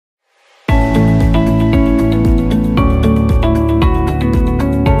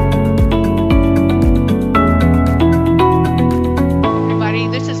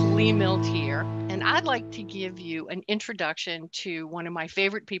introduction to one of my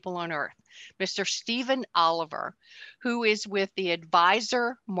favorite people on earth, Mr. Stephen Oliver, who is with the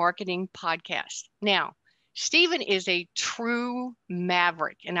Advisor Marketing Podcast. Now, Stephen is a true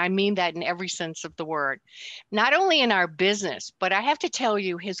maverick, and I mean that in every sense of the word. Not only in our business, but I have to tell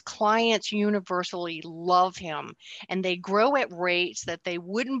you, his clients universally love him, and they grow at rates that they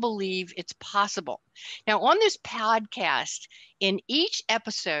wouldn't believe it's possible. Now, on this podcast, in each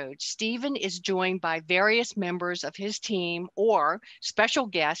episode, Stephen is joined by various members of his team or special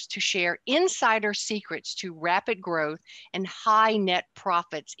guests to share insider secrets to rapid growth and high net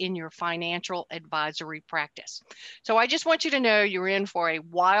profits in your financial advisory practice. So I just want you to know you're in for a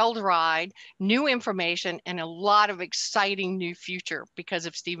wild ride, new information, and a lot of exciting new future because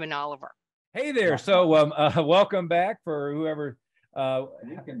of Stephen Oliver. Hey there. So welcome back for whoever.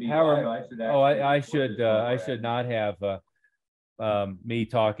 You can be I should not have me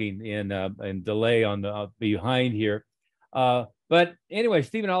talking in delay on the behind here. But anyway,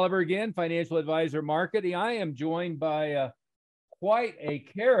 Stephen Oliver again, financial advisor marketing. I am joined by quite a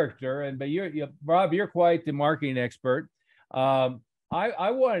character, but Rob, you're quite the marketing expert. I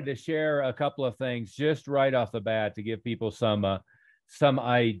wanted to share a couple of things just right off the bat to give people some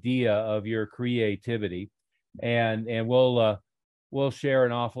idea of your creativity, and we'll share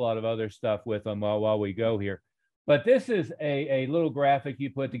an awful lot of other stuff with them while we go here. But this is a little graphic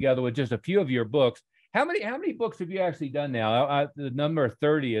you put together with just a few of your books. How many books have you actually done now? The number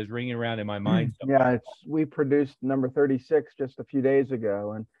 30 is ringing around in my mind. Yeah, we produced number 36 just a few days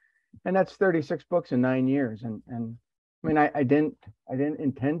ago, and that's 36 books in 9 years. And I mean, I didn't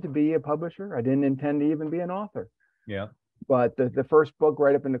intend to be a publisher. I didn't intend to even be an author. Yeah. But the first book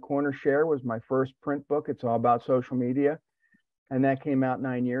right up in the corner, Share, was my first print book. It's all about social media, and that came out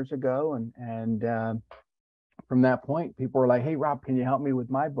 9 years ago. And from that point, people were like, "Hey, Rob, can you help me with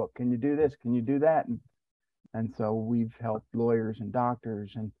my book? Can you do this? Can you do that?" And so we've helped lawyers and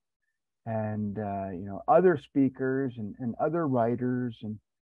doctors and other speakers and other writers, and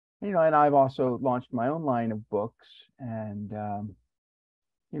and I've also launched my own line of books. And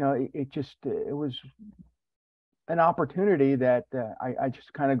it was an opportunity that I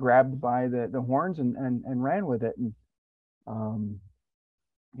just kind of grabbed by the horns and ran with it. And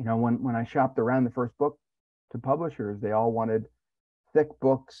when I shopped around the first book to publishers, they all wanted thick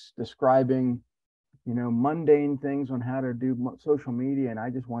books describing mundane things on how to do social media, and I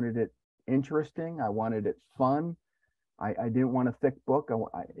just wanted it interesting. I wanted it fun. I didn't want a thick book.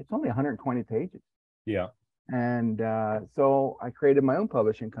 It's only 120 pages. Yeah. And so I created my own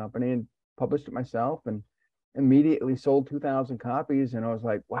publishing company and published it myself, and immediately sold 2,000 copies. And I was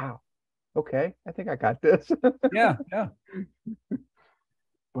like, wow, okay, I think I got this. Yeah.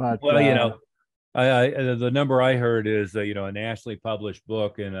 But well, the number I heard is a nationally published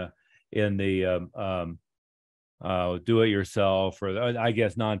book in the do-it-yourself, or I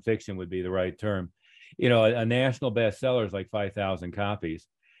guess nonfiction would be the right term. A national bestseller is like 5,000 copies,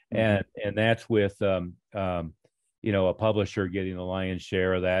 and that's with a publisher getting the lion's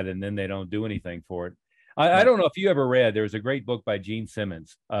share of that, and then they don't do anything for it. I don't know if you ever read. There was a great book by Gene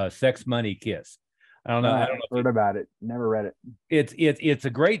Simmons, Sex, Money, Kiss. I don't know. I don't know. Heard about it. Never read it. It's a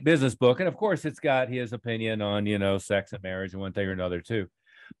great business book, and of course, it's got his opinion on sex and marriage and one thing or another too.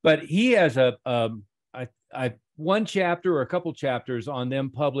 But he has one chapter or a couple chapters on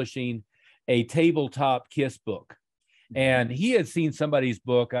them publishing a tabletop kiss book, and he had seen somebody's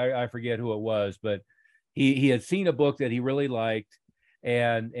book. I forget who it was, but he had seen a book that he really liked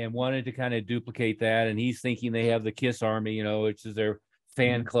and wanted to kind of duplicate that. And he's thinking they have the Kiss Army, which is their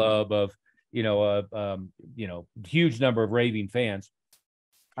fan club of huge number of raving fans.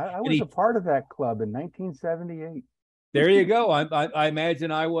 I was a part of that club in 1978. There you go. I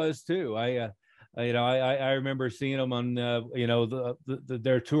imagine I was too. I remember seeing them on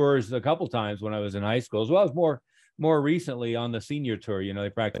their tours a couple times when I was in high school, as well as more recently on the senior tour. They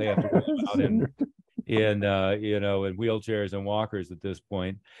practically have to go out in wheelchairs and walkers at this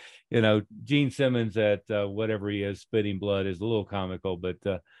point. Gene Simmons at whatever he is, spitting blood, is a little comical, but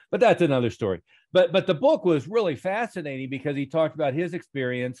that's another story. But the book was really fascinating because he talked about his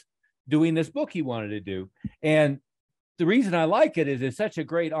experience doing this book he wanted to do. And the reason I like it is it's such a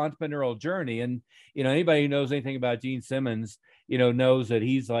great entrepreneurial journey. And, anybody who knows anything about Gene Simmons, knows that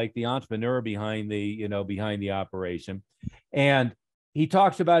he's like the entrepreneur behind the operation. And he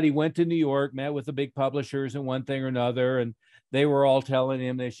talks about, he went to New York, met with the big publishers and one thing or another, and they were all telling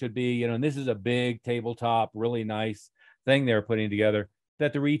him they should be, and this is a big tabletop, really nice thing they're putting together,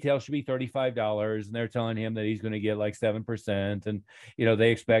 that the retail should be $35, and they're telling him that he's going to get like 7%, and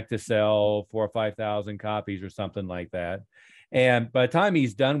they expect to sell 4,000 or 5,000 copies or something like that. And by the time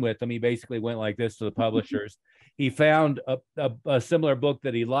he's done with them, he basically went like this to the publishers. he found a similar book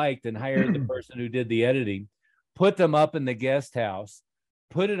that he liked and hired the person who did the editing, put them up in the guest house,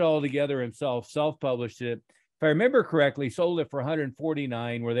 put it all together himself, self-published it. If I remember correctly, sold it for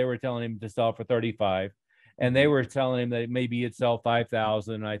 149, where they were telling him to sell for 35. And they were telling him that maybe it'd sell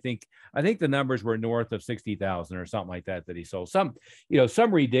 5,000. I think the numbers were north of 60,000 or something like that he sold. Some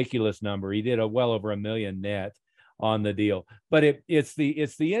ridiculous number. He did well over $1 million net on the deal. But it's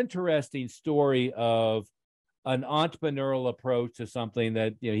the interesting story of an entrepreneurial approach to something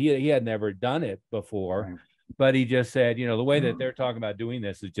that he had never done it before. Right. But he just said, the way that they're talking about doing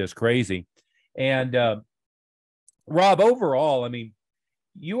this is just crazy. And Rob, overall, I mean,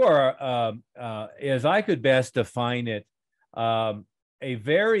 you are, as I could best define it, a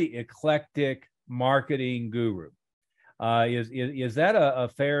very eclectic marketing guru. Is that a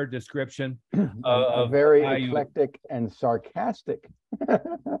fair description? A very eclectic and sarcastic.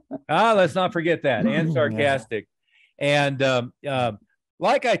 Let's not forget that, and sarcastic. Yeah. And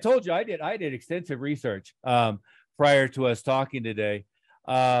like I told you, I did extensive research prior to us talking today.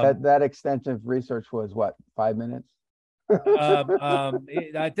 That extensive research was what, 5 minutes?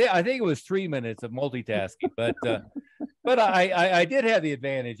 I think it was 3 minutes of multitasking, but I did have the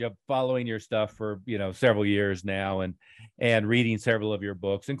advantage of following your stuff for several years now, and reading several of your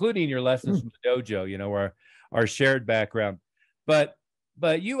books, including your Lessons from the Dojo, our shared background. But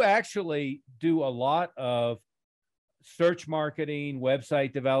you actually do a lot of search marketing,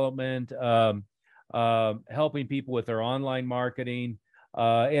 website development, helping people with their online marketing.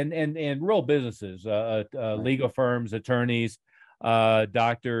 And real businesses, legal firms, attorneys,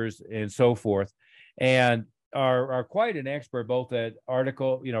 doctors, and so forth, and are quite an expert both at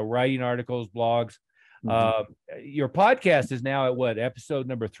writing articles, blogs. Your podcast is now at what, episode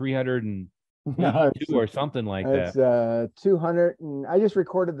number 382 or something like that? It's 200, and I just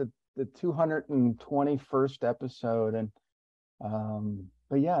recorded the 221st episode, and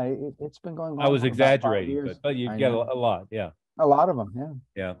but yeah, it's been going on. I was exaggerating, but you get a lot, yeah. A lot of them,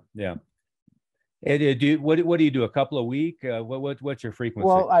 yeah. And what do you do? A couple a week? What's your frequency?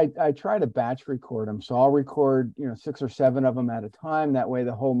 Well, I try to batch record them, so I'll record 6 or 7 of them at a time. That way,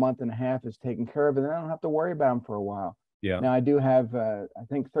 the whole month and a half is taken care of, and then I don't have to worry about them for a while. Yeah. Now I do have I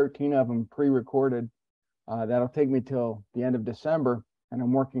think 13 of them pre-recorded. That'll take me till the end of December, and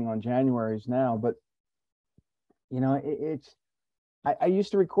I'm working on January's now. But I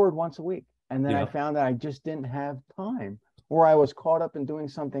used to record once a week, and then I found that I just didn't have time, or I was caught up in doing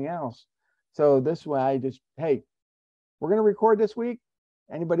something else. So this way I just, hey, we're going to record this week.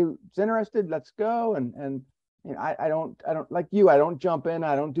 Anybody who's interested, let's go. And I don't like you. I don't jump in.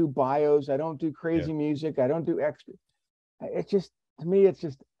 I don't do bios. I don't do crazy music. I don't do extra. It's just, to me, it's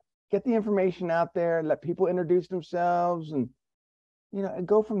just get the information out there, let people introduce themselves, and, and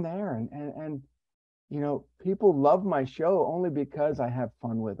go from there. And people love my show only because I have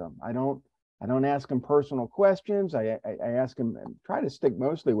fun with them. I don't ask them personal questions. I ask them, and try to stick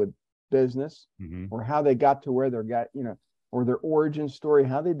mostly with business, or how they got to where they got, or their origin story,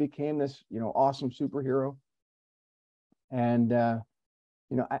 how they became this, awesome superhero. And,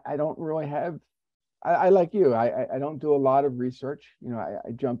 I don't really have, I like you, I don't do a lot of research.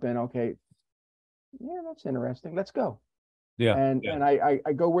 I jump in, okay, yeah, that's interesting, let's go. Yeah. And I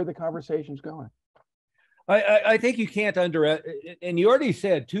go where the conversation's going. I think you can't and you already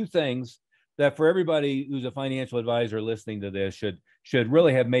said 2 things that for everybody who's a financial advisor listening to this should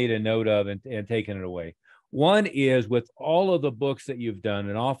really have made a note of and taken it away. One is, with all of the books that you've done,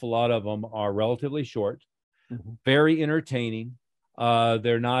 an awful lot of them are relatively short, very entertaining.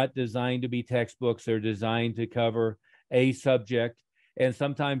 They're not designed to be textbooks. They're designed to cover a subject. And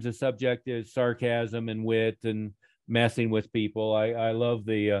sometimes the subject is sarcasm and wit and messing with people. I love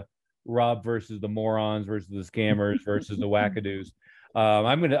the Rob versus the morons versus the scammers versus the wackadoos.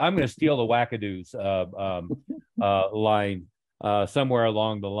 I'm gonna steal the wackadoos line somewhere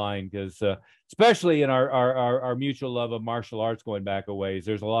along the line, because especially in our mutual love of martial arts going back a ways,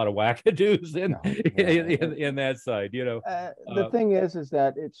 there's a lot of wackadoos in that side. The thing is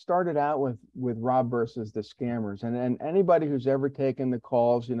that it started out with Rob versus the scammers, and anybody who's ever taken the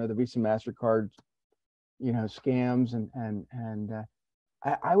calls, the Visa MasterCard, scams, and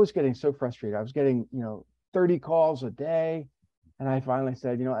I was getting so frustrated. I was getting 30 calls a day. And I finally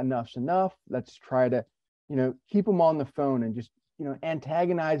said, enough's enough. Let's try to, keep them on the phone and just,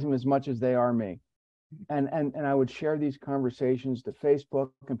 antagonize them as much as they are me. And I would share these conversations to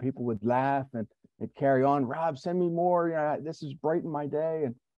Facebook, and people would laugh and it'd carry on. Rob, send me more. This is brighten my day.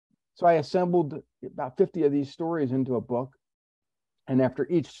 And so I assembled about 50 of these stories into a book. And after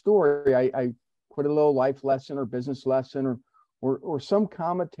each story, I put a little life lesson or business lesson or some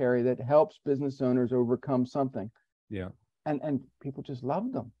commentary that helps business owners overcome something. Yeah. And people just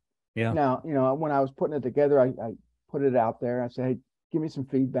loved them. Yeah. Now, when I was putting it together, I put it out there. I said, hey, give me some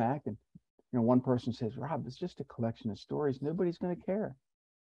feedback. And, one person says, Rob, it's just a collection of stories. Nobody's going to care.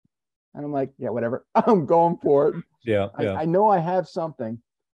 And I'm like, yeah, whatever. I'm going for it. Yeah. Yeah. I know I have something.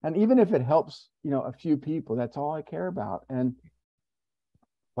 And even if it helps, a few people, that's all I care about.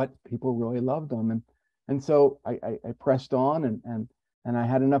 But people really loved them. And so I pressed on and I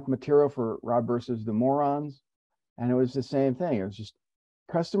had enough material for Rob versus the Morons. And it was the same thing. It was just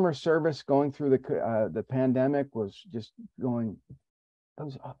customer service going through the pandemic was just going,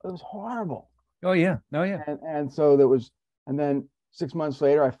 it was horrible. Oh yeah. Oh yeah. And so there was, and then 6 months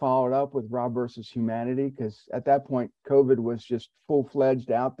later, I followed up with Rob versus Humanity, because at that point, COVID was just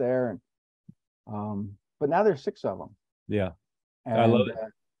full-fledged out there. And but now there's 6 of them. Yeah. And, I love it.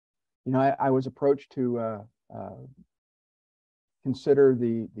 I was approached to consider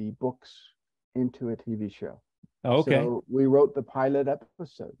the books into a TV show. Okay. So we wrote the pilot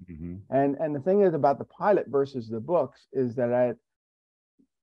episode. Mm-hmm. And the thing is about the pilot versus the books is that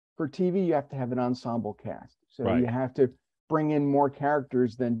for TV, you have to have an ensemble cast. So Right. you have to bring in more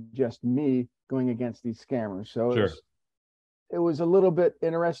characters than just me going against these scammers. So Sure. it was a little bit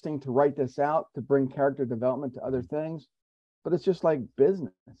interesting to write this out, to bring character development to other things, but it's just like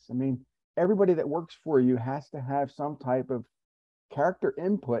business. I mean, everybody that works for you has to have some type of character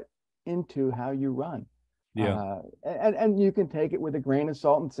input into how you run. Yeah. And you can take it with a grain of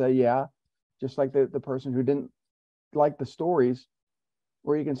salt and say, yeah, just like the person who didn't like the stories,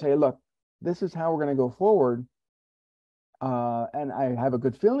 or you can say, look, this is how we're going to go forward. And I have a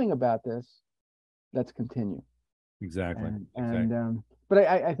good feeling about this. Let's continue. Exactly. But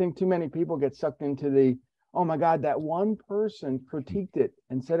I think too many people get sucked into oh my God, that one person critiqued it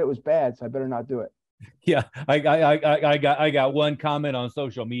and said it was bad, so I better not do it. Yeah, I got one comment on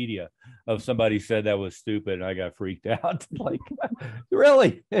social media of somebody said that was stupid, and I got freaked out. Like,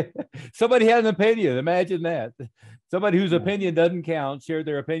 really? Somebody had an opinion. Imagine that. Somebody whose opinion doesn't count shared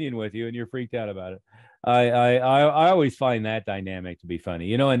their opinion with you, and you're freaked out about it. I always find that dynamic to be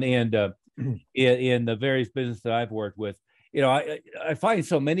funny, and in the various businesses that I've worked with, I find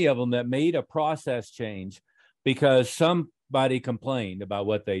so many of them that made a process change because somebody complained about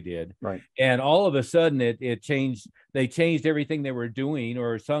what they did, right? And all of a sudden it changed. They changed everything they were doing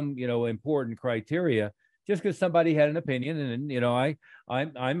or some important criteria just because somebody had an opinion. And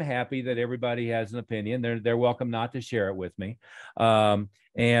I'm happy that everybody has an opinion. They're welcome not to share it with me. That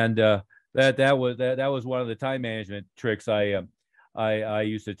was one of the time management tricks I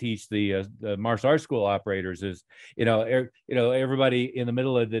used to teach the martial arts school operators is, everybody in the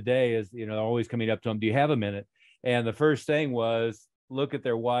middle of the day is, always coming up to them, do you have a minute? And the first thing was look at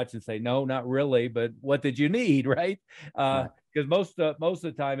their watch and say, no, not really, but what did you need? Right. Because most of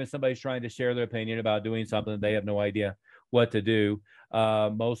the time if somebody's trying to share their opinion about doing something, they have no idea what to do,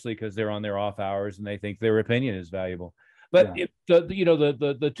 mostly because they're on their off hours and they think their opinion is valuable. But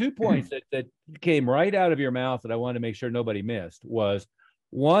the 2 points that came right out of your mouth that I wanted to make sure nobody missed was,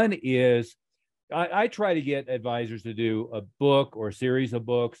 one is I try to get advisors to do a book or series of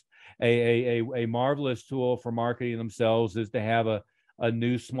books. A marvelous tool for marketing themselves is to have a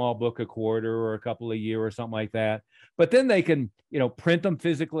new small book a quarter or a couple a year or something like that. But then they can, print them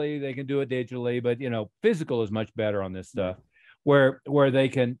physically. They can do it digitally, but physical is much better on this stuff, where they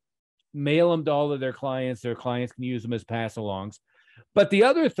can mail them to all of their clients. Their clients can use them as pass-alongs. But the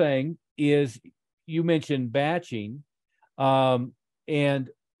other thing is, you mentioned batching, and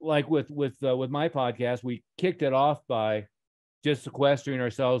like with my podcast, we kicked it off by just sequestering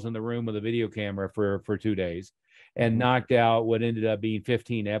ourselves in the room with a video camera for 2 days, and knocked out what ended up being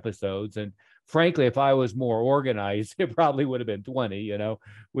 15 episodes. And frankly, if I was more organized, it probably would have been 20.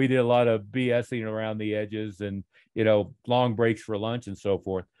 We did a lot of BSing around the edges and long breaks for lunch and so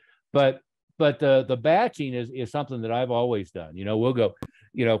forth. But the batching is something that I've always done. We'll go,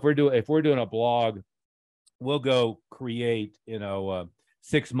 if we're doing a blog, we'll go create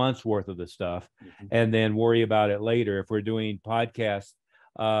 6 months worth of the stuff, and then worry about it later. If we're doing podcasts,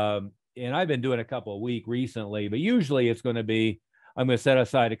 and I've been doing a couple of weeks recently, but usually it's going to be, I'm going to set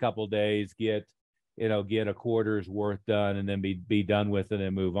aside a couple of days, get a quarter's worth done, and then be done with it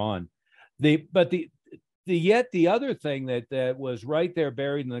and move on. The other thing that was right there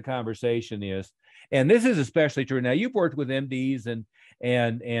buried in the conversation is, and this is especially true now, you've worked with MDs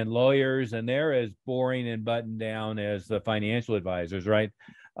and lawyers, and they're as boring and buttoned down as the financial advisors, right?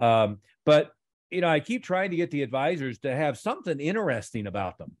 But I keep trying to get the advisors to have something interesting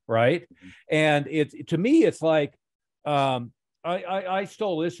about them, right? And to me, it's like, I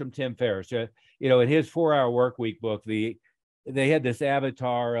stole this from Tim Ferriss, in his 4-Hour Work Week book, the they had this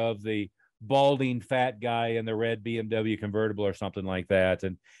avatar of the balding fat guy in the red BMW convertible or something like that.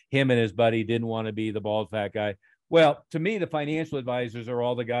 And him and his buddy didn't want to be the bald fat guy. Well, to me, the financial advisors are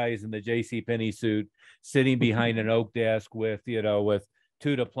all the guys in the J.C. Penney suit sitting behind an oak desk with, with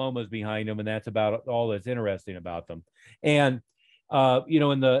 2 diplomas behind them. And that's about all that's interesting about them. And,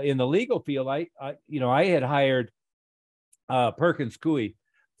 in the legal field, I had hired Perkins Coie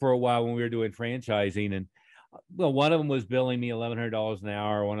for a while when we were doing franchising. And well, one of them was billing me $1,100 an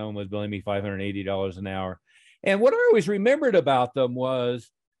hour. One of them was billing me $580 an hour. And what I always remembered about them was,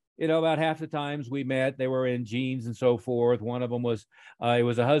 about half the times we met, they were in jeans and so forth. One of them was, it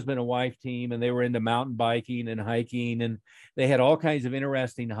was a husband and wife team, and they were into mountain biking and hiking, and they had all kinds of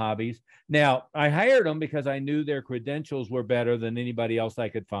interesting hobbies. Now, I hired them because I knew their credentials were better than anybody else I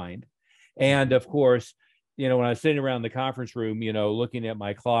could find. And of course, when I was sitting around the conference room, looking at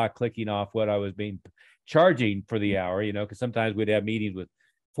my clock, clicking off what I was charging for the hour, because sometimes we'd have meetings with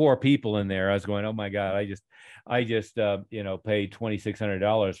 4 people in there. I was going, oh my God, I just paid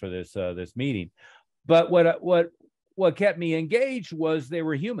 $2,600 for this meeting. But what kept me engaged was they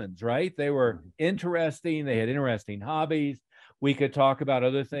were humans, right? They were interesting. They had interesting hobbies. We could talk about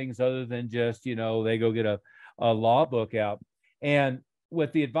other things other than just, they go get a law book out. And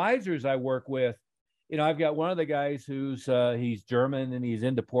with the advisors I work with, I've got one of the guys who's he's German and he's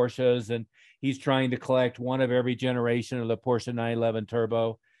into Porsches, and he's trying to collect one of every generation of the Porsche 911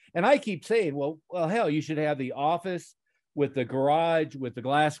 Turbo. And I keep saying, well, hell, you should have the office with the garage with the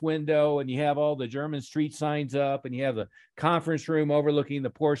glass window, and you have all the German street signs up, and you have the conference room overlooking the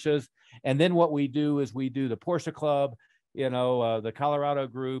Porsches. And then what we do is we do the Porsche Club, the Colorado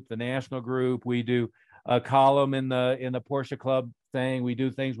group, the national group. We do a column in the Porsche Club thing. We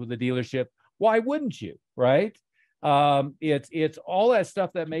do things with the dealership. Why wouldn't you, right? It's all that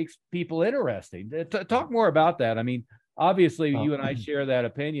stuff that makes people interesting. Talk more about that. I mean, obviously, you and I share that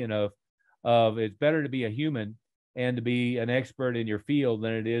opinion of it's better to be a human and to be an expert in your field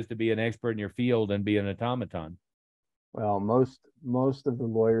than it is to be an expert in your field and be an automaton. Well, most of the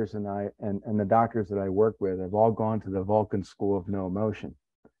lawyers and the doctors that I work with have all gone to the Vulcan School of No Emotion,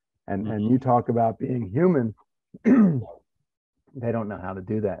 and you talk about being human. They don't know how to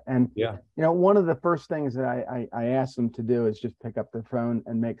do that. And one of the first things that I ask them to do is just pick up their phone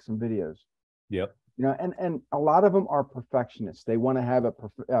and make some videos. Yep. And a lot of them are perfectionists. They want to have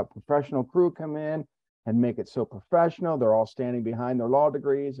a professional crew come in and make it so professional. They're all standing behind their law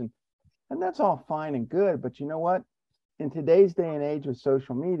degrees, and that's all fine and good. But you know what? In today's day and age with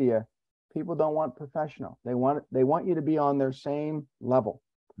social media, people don't want professional. They want you to be on their same level.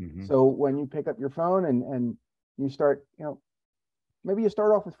 Mm-hmm. So when you pick up your phone and you start, maybe you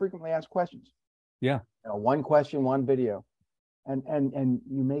start off with frequently asked questions. Yeah. One question, one video, and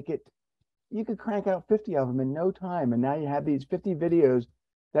you make it. You could crank out 50 of them in no time, and now you have these 50 videos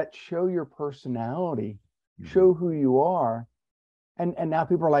that show your personality, show who you are, and now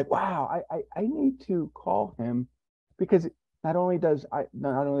people are like, wow, I need to call him, because not only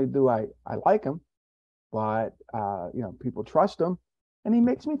do I like him, but people trust him, and he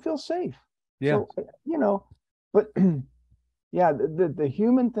makes me feel safe. Yeah. So, but yeah, the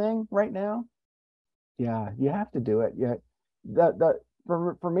human thing right now, yeah, you have to do it. Yeah,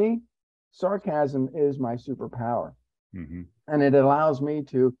 for me, sarcasm is my superpower. Mm-hmm. And it allows me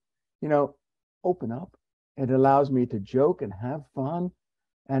to, open up. It allows me to joke and have fun.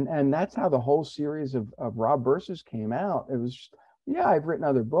 And that's how the whole series of Rob Versus came out. It was, I've written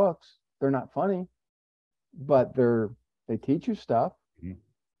other books. They're not funny, but they teach you stuff.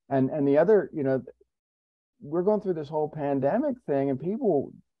 Mm-hmm. And the other, we're going through this whole pandemic thing, and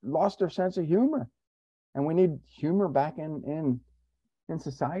people lost their sense of humor. And we need humor back in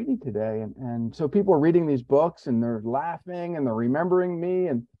society today. And so people are reading these books and they're laughing and they're remembering me,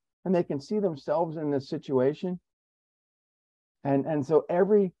 and they can see themselves in this situation. And so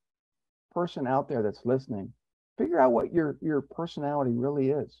every person out there that's listening, figure out what your personality really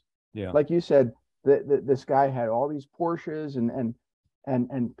is. Yeah. Like you said, this guy had all these Porsches,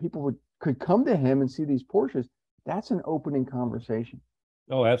 and people could come to him and see these Porsches. That's an opening conversation.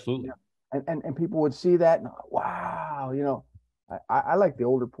 Oh, absolutely. And people would see that, and wow, I like the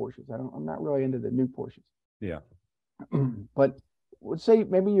older Porsches. I'm not really into the new Porsches. Yeah. But let's say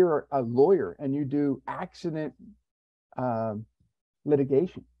maybe you're a lawyer and you do accident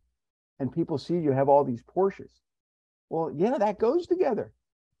litigation, and people see you have all these Porsches. Well, yeah, that goes together.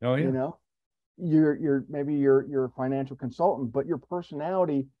 Oh yeah. You're a financial consultant, but your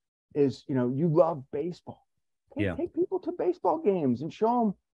personality is, you love baseball. Take people to baseball games and show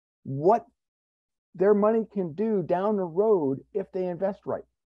them what their money can do down the road if they invest right.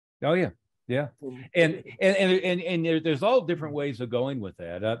 Oh yeah. Yeah. And there's all different ways of going with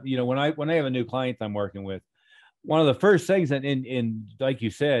that. You know, when I have a new client I'm working with, one of the first things that in like you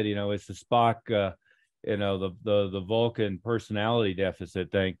said, you know, it's the Spock, you know, the Vulcan personality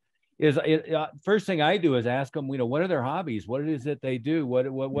deficit thing. Is first thing I do is ask them, you know, what are their hobbies? What it is that they do? What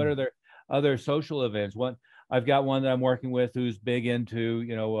are their other social events? I've got one that I'm working with who's big into,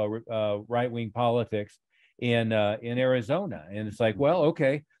 you know, right-wing politics in Arizona, and it's like, well,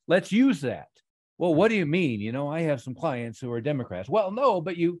 okay, let's use that. Well, what do you mean? You know, I have some clients who are Democrats. Well, no,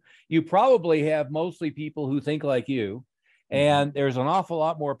 but you probably have mostly people who think like you, and there's an awful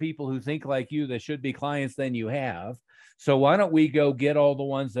lot more people who think like you that should be clients than you have. So why don't we go get all the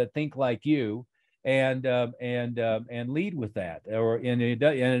ones that think like you, and lead with that? And it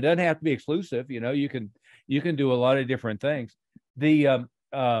doesn't have to be exclusive. You know, you can do a lot of different things. The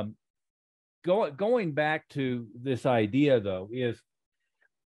going back to this idea though is,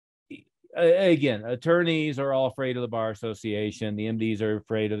 again, attorneys are all afraid of the bar association, the MDs are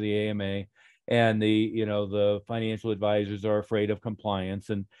afraid of the AMA, and the financial advisors are afraid of compliance.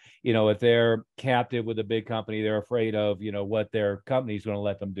 And you know, if they're captive with a big company, they're afraid of, you know, what their company's going to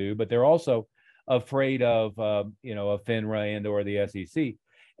let them do, but they're also afraid of of FINRA and or the SEC,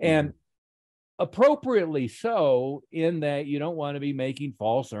 and appropriately so, in that you don't want to be making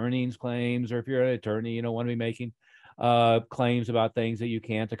false earnings claims, or if you're an attorney, you don't want to be making claims about things that you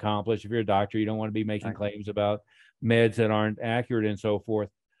can't accomplish. If you're a doctor, you don't want to be making claims about meds that aren't accurate and so forth.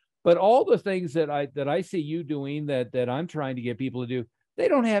 But all the things that I see you doing, that I'm trying to get people to do, they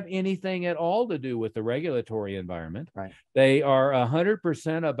don't have anything at all to do with the regulatory environment. Right. They are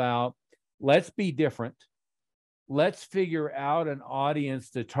 100% about, let's be different. Let's figure out an audience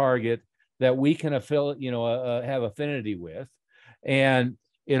to target that we can have affinity with. And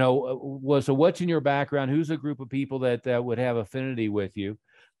so what's in your background? Who's a group of people that would have affinity with you?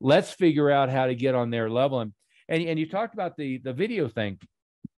 Let's figure out how to get on their level. And you talked about the video thing.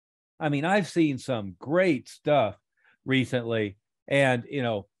 I mean, I've seen some great stuff recently, and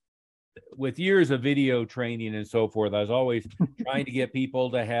with years of video training and so forth, I was always trying to get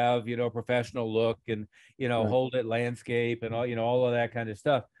people to have professional look and hold it landscape and all of that kind of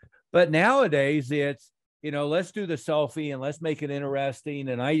stuff. But nowadays it's let's do the selfie and let's make it interesting.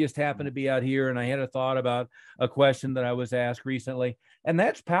 And I just happen to be out here and I had a thought about a question that I was asked recently, and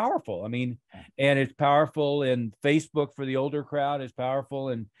that's powerful. I mean, and it's powerful in Facebook for the older crowd, it's powerful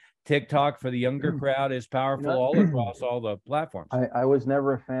in TikTok for the younger crowd, is powerful all across all the platforms. I was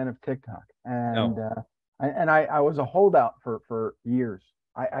never a fan of TikTok, and No. I was a holdout for years.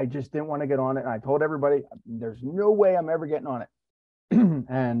 I just didn't want to get on it, and I told everybody there's no way I'm ever getting on it.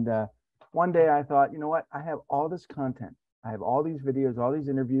 And one day I thought, you know what? I have all this content. I have all these videos, all these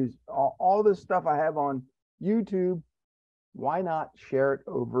interviews, all this stuff I have on YouTube. Why not share it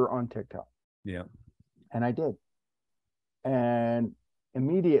over on TikTok? Yeah. And I did. And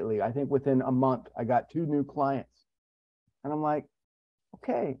immediately, I think within a month, I got 2 new clients. And I'm like,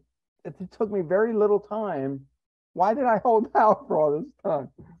 okay, it took me very little time. Why did I hold out for all this time?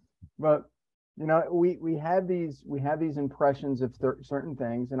 But we have these impressions of certain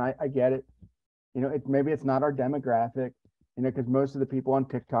things, and I get it. Maybe it's not our demographic, because most of the people on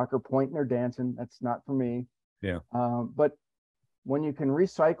TikTok are pointing or dancing. That's not for me. Yeah. But when you can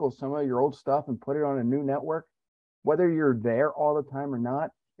recycle some of your old stuff and put it on a new network, whether you're there all the time or not,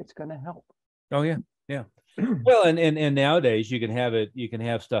 it's going to help. Oh yeah. Yeah. Well, and nowadays you can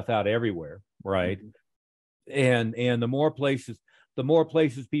have stuff out everywhere, right? And the more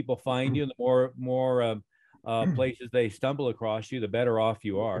places people find you, the more places they stumble across you, the better off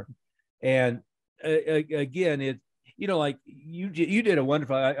you are. And again, it like you did a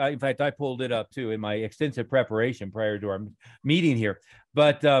wonderful. In fact, I pulled it up too in my extensive preparation prior to our meeting here.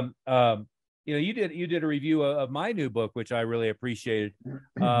 But you did a review of my new book, which I really appreciated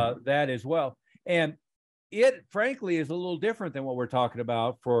that as well. And it frankly is a little different than what we're talking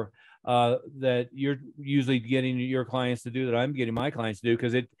about for that you're usually getting your clients to do, that I'm getting my clients to do,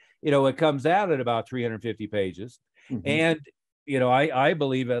 because it comes out at about 350 pages. And I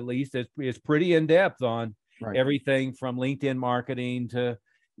believe at least it's pretty in depth on everything from LinkedIn marketing to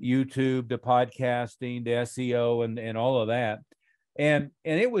YouTube to podcasting to SEO and all of that. And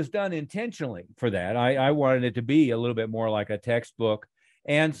it was done intentionally for that. I wanted it to be a little bit more like a textbook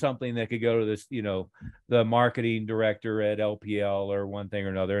and something that could go to this, the marketing director at LPL or one thing or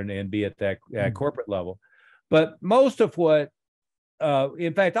another, and be at that corporate level. But most of what,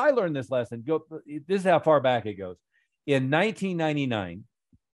 in fact, I learned this lesson. This is how far back it goes. In 1999,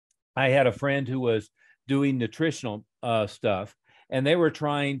 I had a friend who was doing nutritional stuff, and they were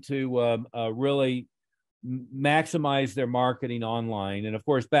trying to really maximize their marketing online. And of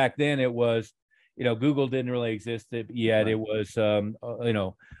course, back then it was, Google didn't really exist yet. Right. It was,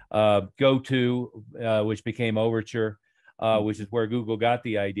 GoTo, which became Overture, which is where Google got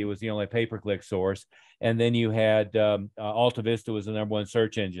the idea, was the only pay-per-click source. And then you had Alta Vista was the #1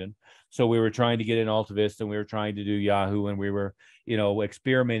 search engine. So we were trying to get in Alta Vista, and we were trying to do Yahoo, and we were,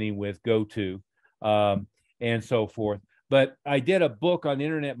 experimenting with GoTo and so forth. But I did a book on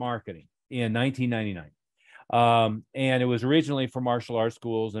internet marketing in 1999. And it was originally for martial arts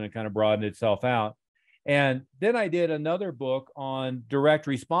schools, and it kind of broadened itself out. And then I did another book on direct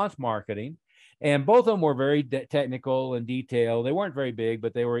response marketing, and both of them were very technical and detailed. They weren't very big,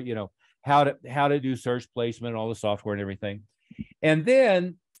 but they were, how to do search placement and all the software and everything. And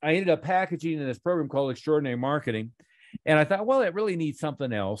then I ended up packaging in this program called Extraordinary Marketing. And I thought, well, it really needs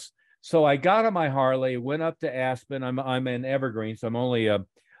something else. So I got on my Harley, went up to Aspen. I'm in Evergreen, so I'm only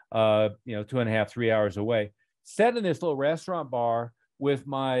 2.5, 3 hours away. Sat in this little restaurant bar with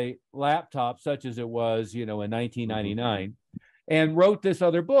my laptop, such as it was, in 1999, and wrote this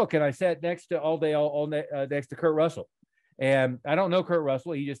other book. And I sat next to next to Kurt Russell. And I don't know Kurt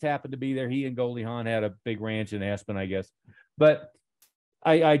Russell. He just happened to be there. He and Goldie Hawn had a big ranch in Aspen, I guess. But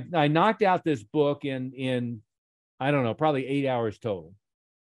I knocked out this book in I don't know, probably 8 hours total,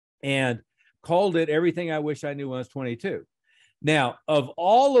 and called it Everything I Wish I Knew When I Was 22. Now, of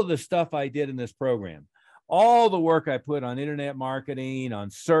all of the stuff I did in this program, all the work I put on internet marketing,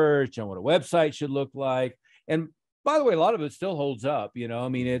 on search, on what a website should look like, and by the way, a lot of it still holds up. I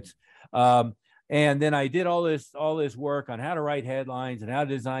mean, it's and then I did all this work on how to write headlines and how to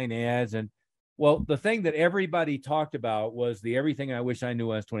design ads. And well, the thing that everybody talked about was the Everything I Wish I Knew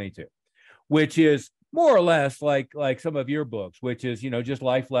When I Was 22, which is more or less like some of your books, which is, just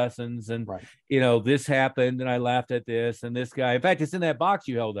life lessons. And, right. This happened and I laughed at this, and this guy, in fact, it's in that box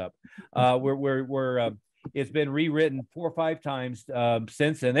you held up. It's been rewritten 4 or 5 times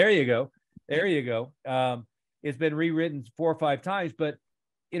since then. There you go. It's been rewritten 4 or 5 times, but,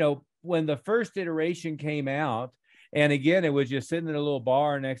 when the first iteration came out, and again, it was just sitting in a little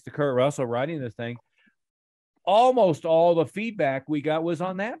bar next to Kurt Russell writing this thing, almost all the feedback we got was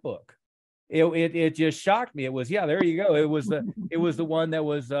on that book. It just shocked me. It was, yeah, there you go. It was the one that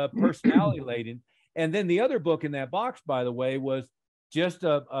was personality laden. And then the other book in that box, by the way, was just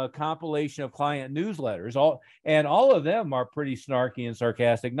a compilation of client newsletters. All of them are pretty snarky and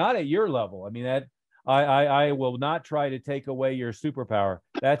sarcastic, not at your level. I mean, that I will not try to take away your superpower.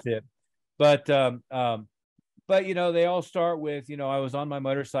 That's it. But they all start with, I was on my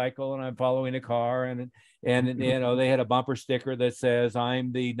motorcycle and I'm following a car, and they had a bumper sticker that says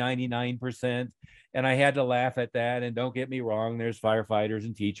I'm the 99%, and I had to laugh at that. And don't get me wrong, there's firefighters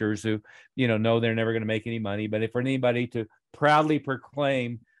and teachers who know they're never going to make any money, but if for anybody to proudly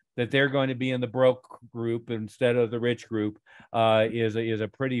proclaim that they're going to be in the broke group instead of the rich group is a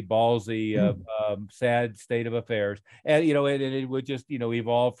pretty ballsy sad state of affairs. And it would just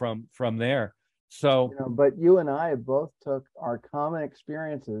evolve from there. So, but you and I both took our common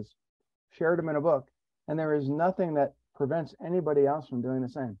experiences, shared them in a book, and there is nothing that prevents anybody else from doing the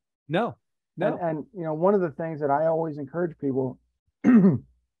same. No. And one of the things that I always encourage people,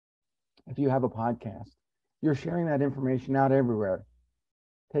 if you have a podcast, you're sharing that information out everywhere.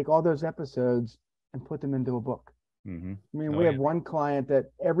 Take all those episodes and put them into a book. Mm-hmm. I mean, we have one client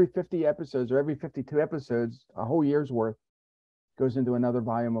that every 50 episodes or every 52 episodes, a whole year's worth, goes into another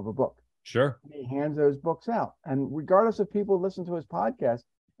volume of a book. Sure. He hands those books out. And regardless of people listen to his podcast,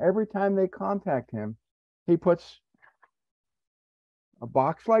 every time they contact him, he puts a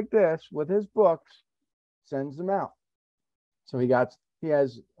box like this with his books, sends them out. So he has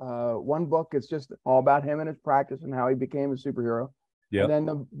one book. It's just all about him and his practice and how he became a superhero. Yeah. And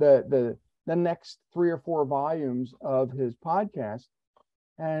then the next 3 or 4 volumes of his podcast,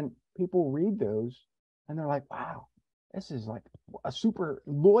 and people read those and they're like, wow, this is like a super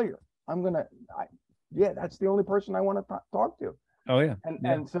lawyer. That's the only person I want to talk to. Oh yeah.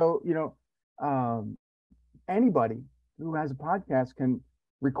 And so, anybody who has a podcast can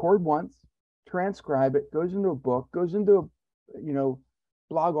record once, transcribe it, goes into a book, goes into,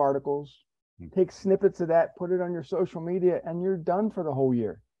 blog articles, take snippets of that, put it on your social media, and you're done for the whole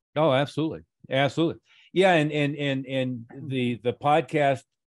year. Oh, absolutely. Absolutely. Yeah. And the podcast,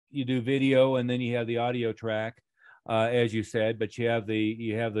 you do video and then you have the audio track. As you said, but you have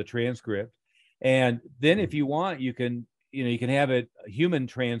the transcript, and then if you want, you can have it human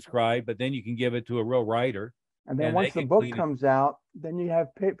transcribed, but then you can give it to a real writer. And then once the book comes out, then you have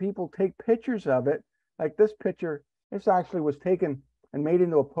people take pictures of it. Like this picture, this actually was taken and made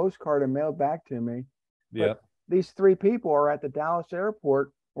into a postcard and mailed back to me. Yeah. But these 3 people are at the Dallas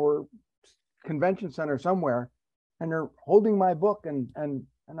airport or convention center somewhere, and they're holding my book, and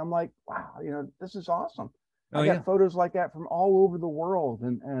I'm like, wow, this is awesome. I got photos like that from all over the world,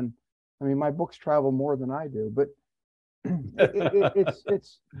 and I mean, my books travel more than I do, but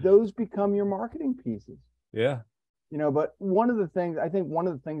it's those become your marketing pieces. Yeah. But one of the things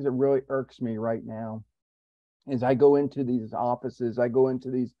that really irks me right now is I go into these offices, I go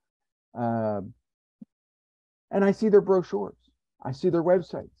into these, and I see their brochures, I see their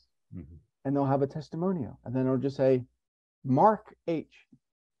websites, and they'll have a testimonial, and then it'll just say, Mark H.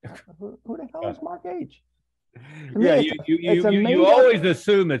 Who the hell is Mark H? Yeah, you always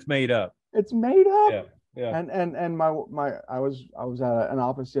assume it's made up. It's made up. Yeah. Yeah. And I was at an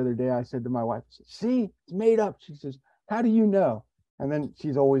office the other day. I said to my wife, see, it's made up. She says, how do you know? And then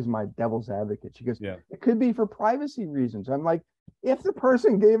she's always my devil's advocate. She goes, it could be for privacy reasons. I'm like, if the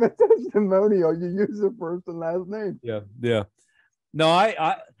person gave a testimonial, you use the first and last name. Yeah. Yeah. No,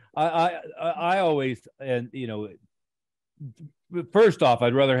 I always, and first off,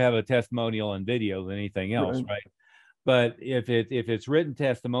 I'd rather have a testimonial on video than anything else, right? But if it's written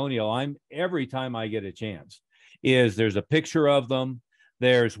testimonial, every time I get a chance, there's a picture of them,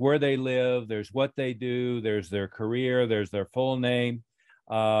 there's where they live, there's what they do, there's their career, there's their full name,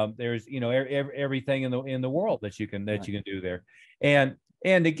 there's everything in the world that you can do there. And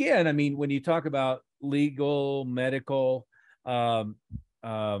again, I mean, when you talk about legal, medical, or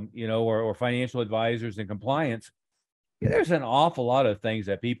financial advisors and compliance, there's an awful lot of things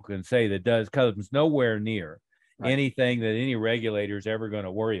that people can say that comes nowhere near anything that any regulator is ever going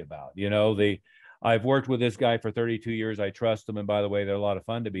to worry about. I've worked with this guy for 32 years. I trust him. And by the way, they're a lot of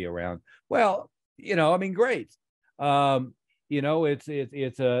fun to be around. Well, I mean, great. It's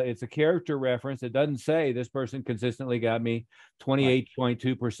a character reference. It doesn't say this person consistently got me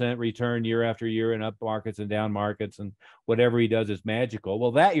 28.2% return year after year in up markets and down markets, and whatever he does is magical.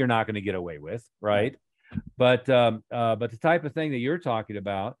 Well, that you're not going to get away with, right? But the type of thing that you're talking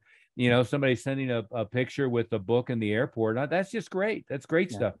about, somebody sending a picture with the book in the airport, that's just great. That's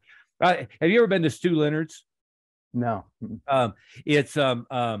great stuff. Have you ever been to Stu Leonard's? No. It's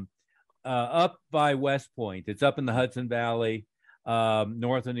up by West Point. It's up in the Hudson Valley,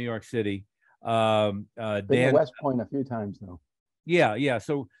 north of New York City. Been to West Point a few times though. Yeah.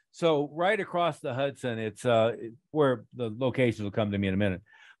 So right across the Hudson, it's where the locations will come to me in a minute.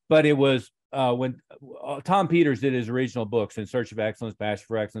 But it was when Tom Peters did his original books, In Search of Excellence, Passion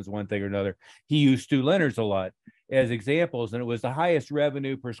for Excellence, One Thing or Another, he used Stu Leonard's a lot as examples, and it was the highest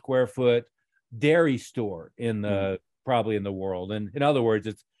revenue per square foot dairy store probably in the world. And in other words,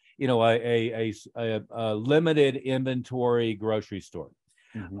 it's a limited inventory grocery store.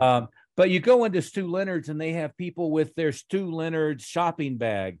 But you go into Stu Leonard's and they have people with their Stu Leonard's shopping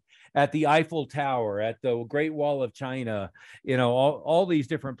bag at the Eiffel Tower, at the Great Wall of China, all these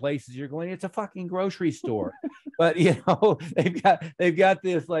different places. You're going, it's a fucking grocery store. But they've got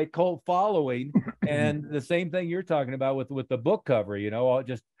this like cult following, and the same thing you're talking about with the book cover,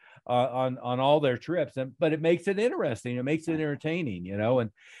 just on all their trips. But it makes it interesting. It makes it entertaining,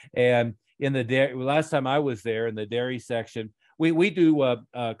 and in the last time I was there in the dairy section, we do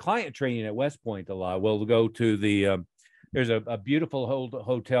client training at West Point a lot. We'll go to there's a beautiful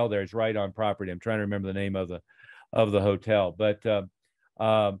hotel there. It's right on property. I'm trying to remember the name of the hotel, but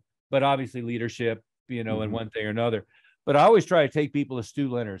obviously leadership, in one thing or another. But I always try to take people to Stu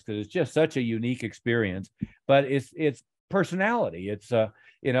Leonard's because it's just such a unique experience. But it's personality. It's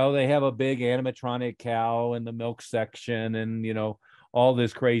they have a big animatronic cow in the milk section, and all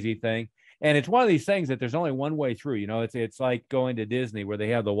this crazy thing. And it's one of these things that there's only one way through. It's like going to Disney where they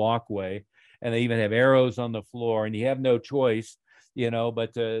have the walkway, and they even have arrows on the floor, and you have no choice,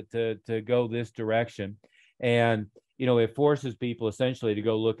 but to go this direction. And it forces people essentially to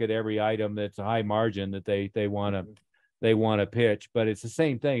go look at every item that's a high margin that they want to pitch. But it's the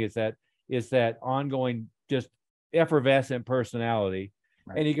same thing. It's that ongoing just effervescent personality.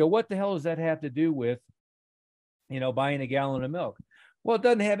 Right. And you go, what the hell does that have to do with buying a gallon of milk? Well, it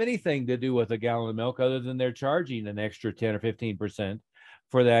doesn't have anything to do with a gallon of milk other than they're charging an extra 10 or 15%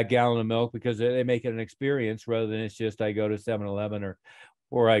 for that gallon of milk because they make it an experience rather than it's just I go to 7-Eleven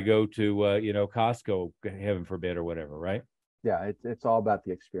or I go to Costco, heaven forbid, or whatever, right? Yeah, it's all about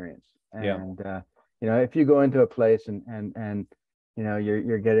the experience. And if you go into a place and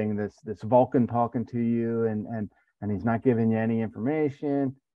you're getting this Vulcan talking to you and he's not giving you any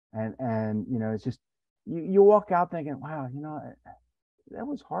information and it's just you walk out thinking, wow, that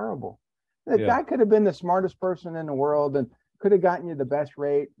was horrible. That guy could have been the smartest person in the world and could have gotten you the best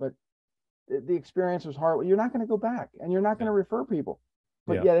rate, but the experience was horrible. You're not going to go back, and you're not going to refer people.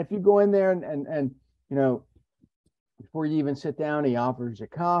 But yet, if you go in there and before you even sit down, he offers you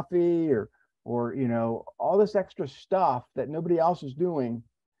coffee or or, all this extra stuff that nobody else is doing,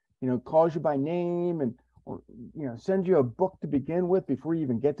 calls you by name and, or, sends you a book to begin with before you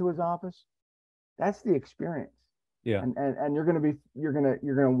even get to his office. That's the experience. Yeah. And you're going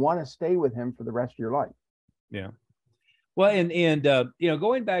to want to stay with him for the rest of your life. Yeah. Well, and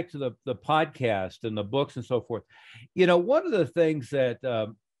going back to the podcast and the books and so forth, one of the things that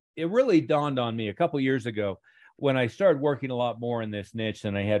it really dawned on me a couple of years ago when I started working a lot more in this niche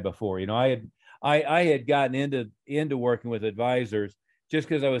than I had before. I had gotten into working with advisors just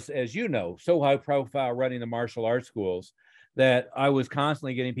because I was, as you know, so high profile running the martial arts schools that I was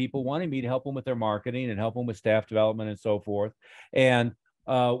constantly getting people wanting me to help them with their marketing and help them with staff development and so forth. And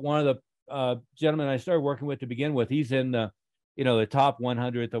one of the gentlemen I started working with to begin with, he's in the top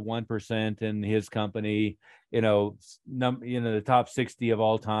 100th of 1% in his company, the top 60 of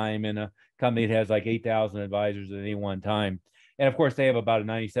all time in a company that has like 8,000 advisors at any one time. And of course, they have about a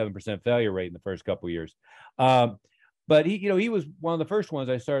 97% failure rate in the first couple of years. But he was one of the first ones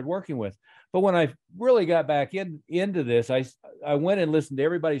I started working with. But when I really got back into this, I went and listened to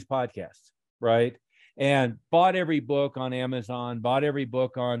everybody's podcasts, right? And bought every book on Amazon, bought every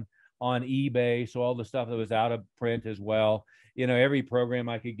book on eBay. So all the stuff that was out of print as well, every program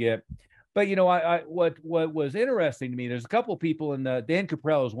I could get. But, what was interesting to me, there's a couple of people, and Dan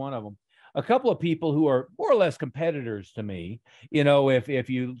Caprell is one of them, a couple of people who are more or less competitors to me, if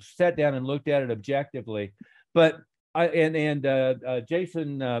you sat down and looked at it objectively. But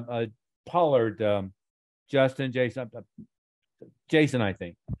Jason Pollard, Jason, I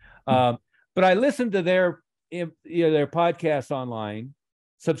think. But I listened to their podcasts online,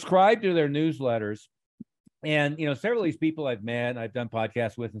 subscribed to their newsletters, and several of these people I've met, I've done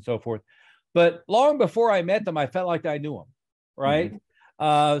podcasts with, and so forth. But long before I met them, I felt like I knew them, right?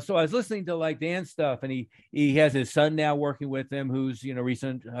 Mm-hmm. So I was listening to like Dan's stuff, and he has his son now working with him, who's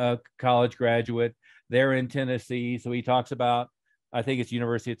recent college graduate. They're in Tennessee, so he talks about, I think it's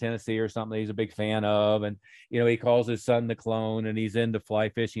University of Tennessee or something he's a big fan of, and he calls his son the clone, and he's into fly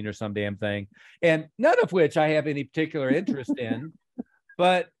fishing or some damn thing, and none of which I have any particular interest in.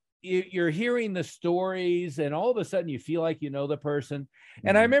 But you're hearing the stories, and all of a sudden you feel like you know the person.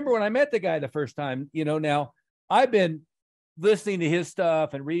 And I remember when I met the guy the first time, now I've been listening to his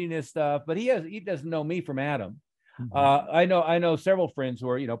stuff and reading his stuff, but he doesn't know me from Adam. Mm-hmm. I know several friends who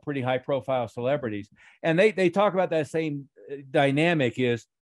are pretty high profile celebrities, and they talk about that same dynamic. Is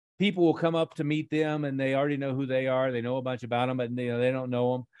people will come up to meet them and they already know who they are, they know a bunch about them, but they don't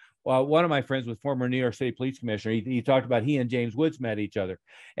know them. Well, one of my friends was former New York City police commissioner. He talked about he and James Woods met each other,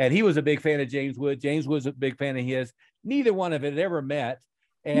 and he was a big fan of James Woods. James was a big fan of his. Neither one of it had ever met,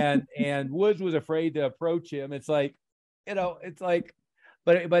 and Woods was afraid to approach him. It's like,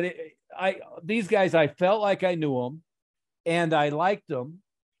 these guys, I felt like I knew them, and I liked them,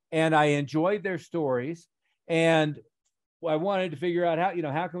 and I enjoyed their stories, and I wanted to figure out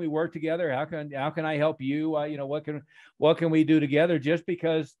how can we work together? How can I help you? What can we do together? Just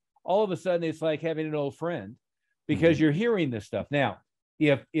because all of a sudden it's like having an old friend, because you're hearing this stuff. Now,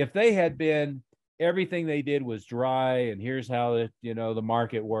 if they had been, everything they did was dry, and here's how the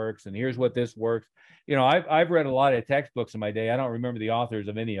market works, and here's what this works. I've read a lot of textbooks in my day. I don't remember the authors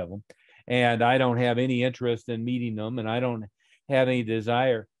of any of them, and I don't have any interest in meeting them, and I don't have any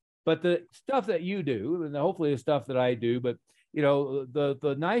desire. But the stuff that you do, and hopefully the stuff that I do, but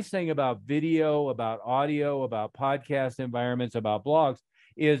the nice thing about video, about audio, about podcast environments, about blogs,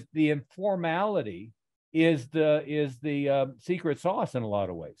 is the informality is the secret sauce in a lot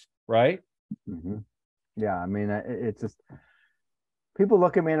of ways, right? Mm-hmm. Yeah, I mean, it's just, people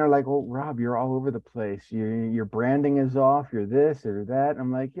look at me and are like, "Well, Rob, you're all over the place. Your branding is off. You're this or that."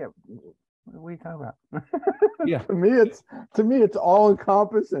 I'm like, "Yeah, what are you talking about?" Yeah. to me, it's all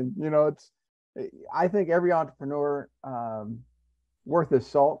encompassing. I think every entrepreneur worth his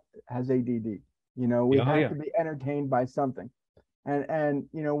salt has ADD. We have to be entertained by something. And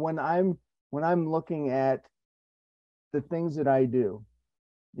when I'm looking at the things that I do,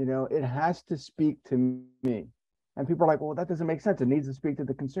 it has to speak to me. And people are like, "Well, that doesn't make sense. It needs to speak to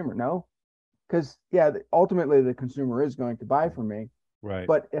the consumer." No, because ultimately the consumer is going to buy from me. Right.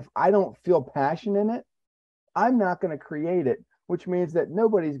 But if I don't feel passion in it, I'm not going to create it, which means that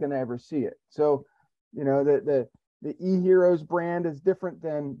nobody's going to ever see it. So, the eHeroes brand is different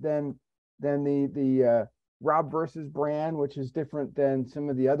than the Rob Versus brand, which is different than some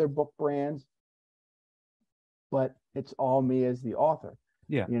of the other book brands. But it's all me as the author.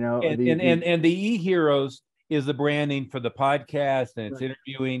 Yeah. And the eHeroes is the branding for the podcast, and it's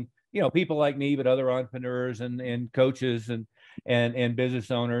interviewing, people like me, but other entrepreneurs and coaches and business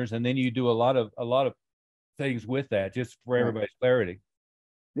owners. And then you do a lot of things with that, just for everybody's clarity.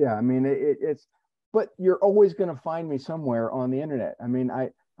 Yeah, I mean, it's, but you're always going to find me somewhere on the internet. I mean,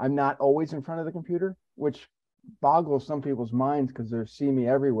 I'm not always in front of the computer, which boggles some people's minds because they see me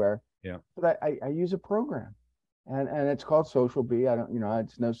everywhere. Yeah. But I use a program, and it's called Social Bee. I don't,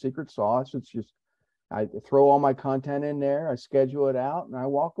 it's no secret sauce. It's just I throw all my content in there, I schedule it out, and I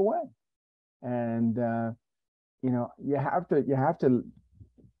walk away. And you have to.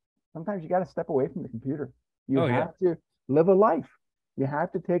 Sometimes you got to step away from the computer. You Oh, have to live a life. You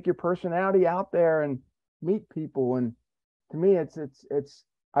have to take your personality out there and meet people. And to me, it's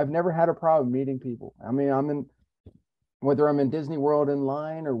I've never had a problem meeting people. I mean, whether I'm in Disney World in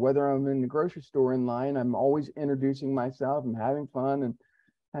line or whether I'm in the grocery store in line, I'm always introducing myself and having fun,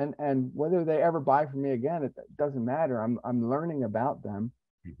 and whether they ever buy from me again, it doesn't matter. I'm learning about them.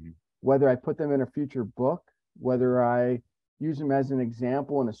 Mm-hmm. Whether I put them in a future book, whether I use them as an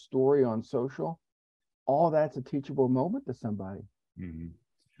example in a story on social, all that's a teachable moment to somebody.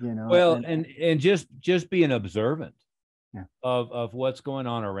 Mm-hmm. Well, and just being observant of what's going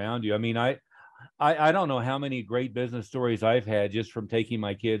on around you. I mean, I don't know how many great business stories I've had just from taking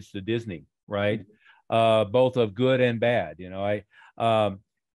my kids to Disney, right? Both of good and bad,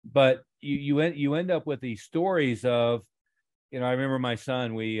 but you end up with these stories of, I remember my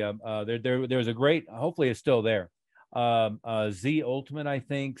son, there was a great, hopefully it's still there, Z Ultimate, I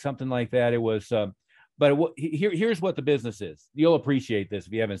think, something like that. It was, but here's what the business is. You'll appreciate this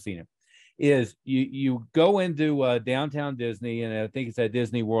if you haven't seen it. Is you go into downtown Disney, and I think it's at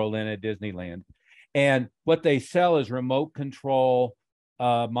Disney World and at Disneyland, and what they sell is remote control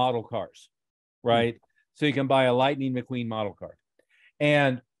model cars, right? So you can buy a Lightning McQueen model car.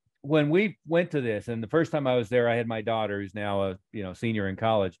 And when we went to this, and the first time I was there, I had my daughter, who's now a senior in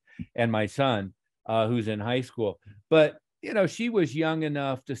college, and my son, who's in high school. But she was young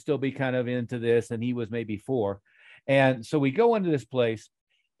enough to still be kind of into this, and he was maybe 4. And so we go into this place,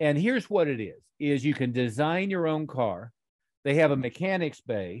 and here's what it is you can design your own car. They have a mechanics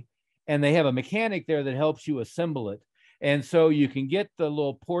bay, and they have a mechanic there that helps you assemble it. And so you can get the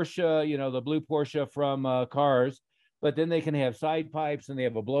little Porsche, the blue Porsche from Cars, but then they can have side pipes, and they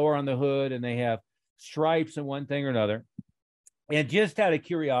have a blower on the hood, and they have stripes and one thing or another. And just out of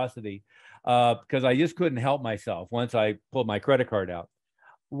curiosity, because I just couldn't help myself once I pulled my credit card out,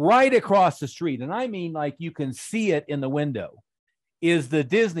 right across the street, and I mean, like, you can see it in the window, is the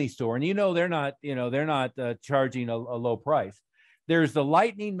Disney store. And they're not charging a low price. There's the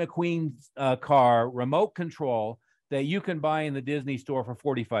Lightning McQueen car remote control that you can buy in the Disney store for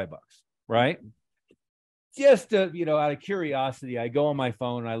 $45, right? Just out of curiosity, I go on my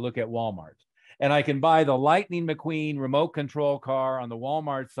phone and I look at Walmart, and I can buy the Lightning McQueen remote control car on the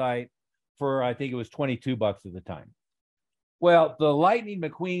Walmart site for, I think it was $22 at the time. Well, the Lightning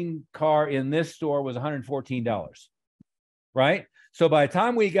McQueen car in this store was $114, right? So by the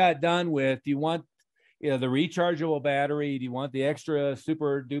time we got done with, do you want the rechargeable battery? Do you want the extra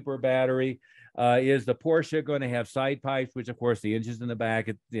super duper battery? Is the Porsche going to have side pipes? Which, of course, the engine's in the back.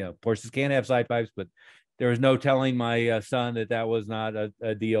 Porsches can't have side pipes, but there was no telling my son that was not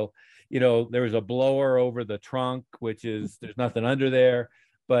a deal. There was a blower over the trunk, which is, there's nothing under there,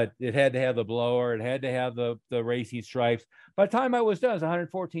 but it had to have the blower. It had to have the racing stripes. By the time I was done, it was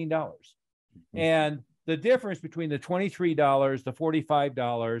 $114. And the difference between the $23, the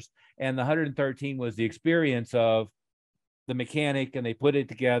 $45, and the $113 was the experience of the mechanic, and they put it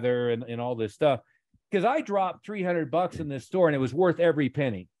together and all this stuff. Because I dropped $300 in this store, and it was worth every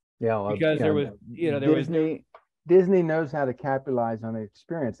penny. Yeah, because there was, Disney knows how to capitalize on the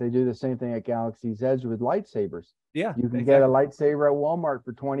experience. They do the same thing at Galaxy's Edge with lightsabers. Yeah, you can get a lightsaber at Walmart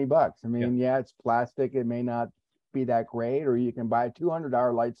for $20. I mean, it's plastic. It may not be that great, or you can buy a $200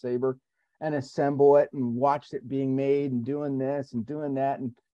 lightsaber and assemble it and watch it being made and doing this and doing that.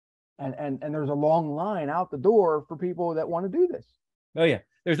 And there's a long line out the door for people that want to do this. Oh, yeah.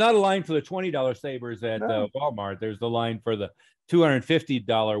 There's not a line for the $20 sabers at Walmart. There's the line for the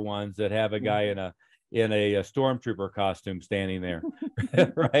 $250 ones that have a guy in a stormtrooper costume standing there,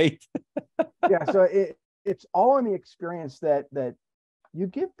 right? Yeah, so it's all in the experience that you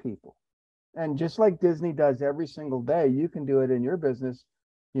give people. And just like Disney does every single day, you can do it in your business,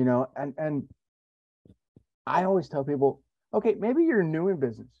 and I always tell people, okay, maybe you're new in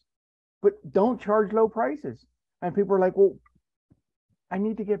business, but don't charge low prices. And people are like, well, I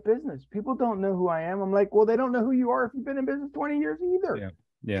need to get business. People don't know who I am. I'm like, well, they don't know who you are if you've been in business 20 years either.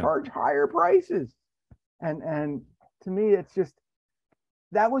 Yeah. Charge higher prices. And to me, it's just,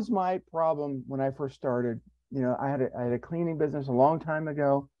 that was my problem when I first started. I had a cleaning business a long time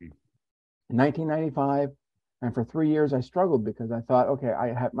ago in 1995. And for 3 years, I struggled because I thought, okay,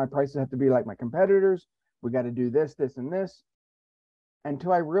 my prices have to be like my competitors. We got to do this, this, and this.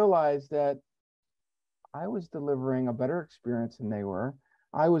 until I realized that I was delivering a better experience than they were.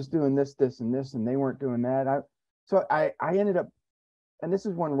 I was doing this, and this, and they weren't doing that. So I ended up, and this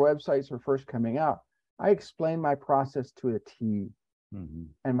is when websites were first coming out. I explained my process to a T,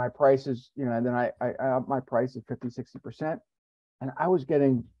 and my prices, and then I upped my price at 50, 60%. And I was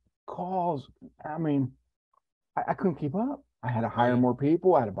getting calls. I mean, I couldn't keep up. I had to hire more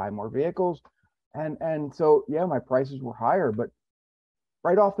people. I had to buy more vehicles. And so, yeah, my prices were higher, but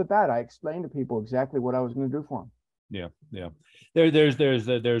right off the bat, I explained to people exactly what I was going to do for them. Yeah, yeah.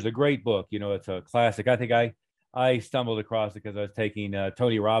 There's a great book. It's a classic. I think I stumbled across it because I was taking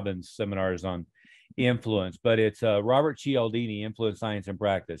Tony Robbins seminars on influence, but it's Robert Cialdini, Influence, Science, and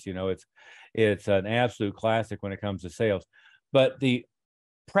Practice. It's an absolute classic when it comes to sales. But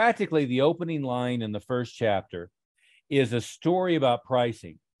practically the opening line in the first chapter is a story about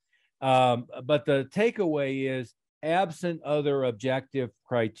pricing. But the takeaway is, absent other objective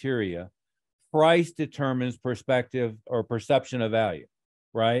criteria, price determines perspective or perception of value,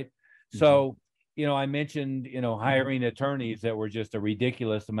 right? So, I mentioned, hiring attorneys that were just a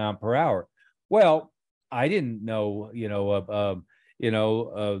ridiculous amount per hour. Well, I didn't know,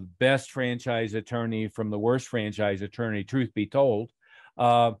 best franchise attorney from the worst franchise attorney, truth be told.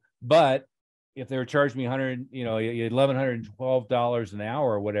 But if they were charging me $1,112 an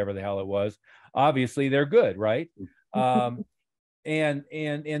hour or whatever the hell it was, obviously they're good, right? And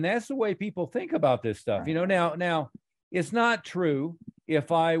that's the way people think about this stuff. Now it's not true.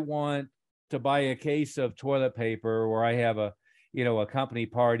 If I want to buy a case of toilet paper, or I have a company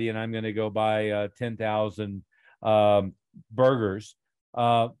party and I'm going to go buy 10,000 burgers.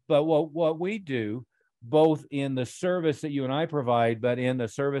 But what we do, both in the service that you and I provide, but in the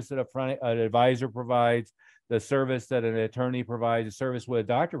service that an advisor provides, the service that an attorney provides, the service what a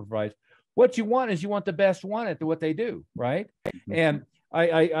doctor provides, what you want is you want the best one at what they do, right? And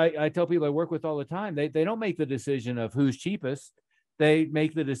I tell people I work with all the time, they don't make the decision of who's cheapest. They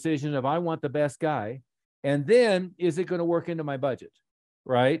make the decision of, I want the best guy. And then, is it going to work into my budget,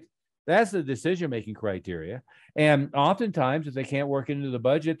 right? That's the decision-making criteria. And oftentimes, if they can't work into the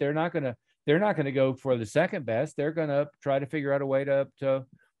budget, they're not going to go for the second best. They're going to try to figure out a way to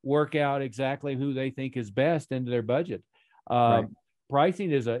work out exactly who they think is best into their budget. Right. Pricing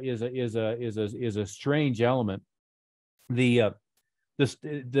is a strange element. The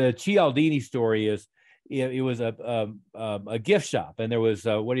Cialdini story is, it was a gift shop, and there was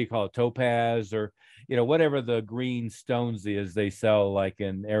what do you call it, topaz, or whatever the green stones is they sell like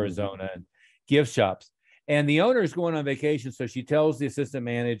in Arizona, and gift shops. And the owner is going on vacation, so she tells the assistant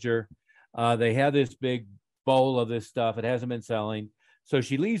manager, they have this big bowl of this stuff. It hasn't been selling. So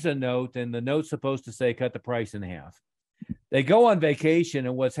she leaves a note, and the note's supposed to say, cut the price in half. They go on vacation,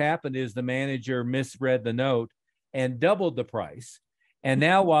 and what's happened is the manager misread the note and doubled the price. And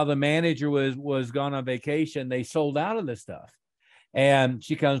now, while the manager was gone on vacation, they sold out of the stuff. And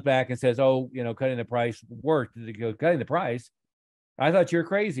she comes back and says, oh, cutting the price worked. They go, cutting the price? I thought you're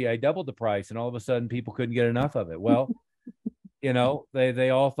crazy. I doubled the price. And all of a sudden, people couldn't get enough of it. Well, they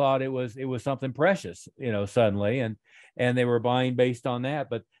all thought it was something precious, suddenly. And they were buying based on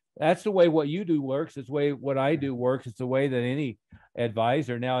that. But that's the way what you do works. It's the way what I do works. It's the way that any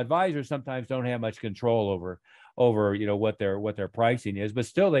advisor. Now, advisors sometimes don't have much control over what their pricing is, but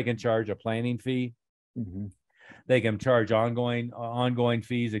still they can charge a planning fee. They can charge ongoing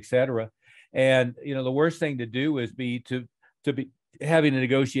fees, etc. And the worst thing to do is to be having a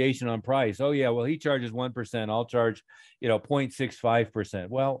negotiation on price. Oh yeah, well, he charges 1%, I'll charge 0.65%.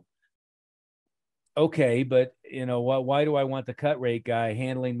 Well, okay, but why do I want the cut rate guy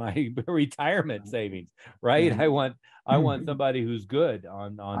handling my retirement savings, right? I want somebody who's good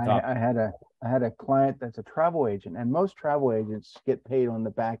on top. I had a client that's a travel agent, and most travel agents get paid on the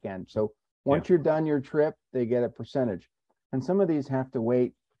back end. So once you're done your trip, they get a percentage. And some of these have to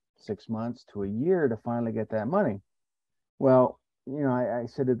wait 6 months to a year to finally get that money. Well, I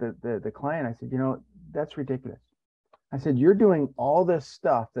said to the client, I said, that's ridiculous. I said, you're doing all this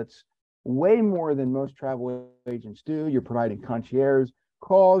stuff that's way more than most travel agents do. You're providing concierge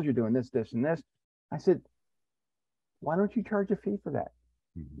calls, you're doing this, and this. I said, why don't you charge a fee for that?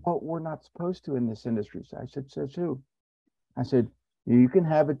 Well, we're not supposed to in this industry. So I said, says who? I said, you can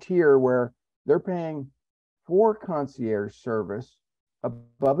have a tier where they're paying for concierge service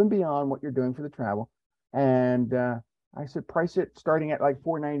above and beyond what you're doing for the travel. And I said, price it starting at like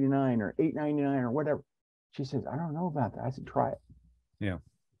 $4.99 or $8.99 or whatever. She says, I don't know about that. I said, try it. Yeah.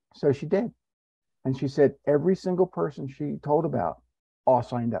 So she did. And she said every single person she told about all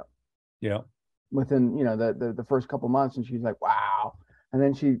signed up. Yeah. Within, the first couple months. And she's like, wow. And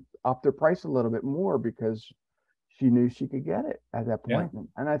then she upped her price a little bit more because she knew she could get it at that point. Yeah.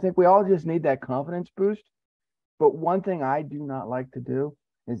 And I think we all just need that confidence boost. But one thing I do not like to do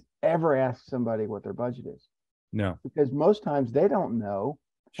is ever ask somebody what their budget is. No. Because most times they don't know.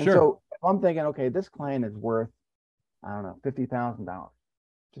 Sure. And so if I'm thinking, okay, this client is worth, I don't know, $50,000.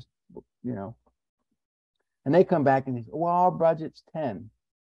 Just, and they come back and they say, well, our budget's 10.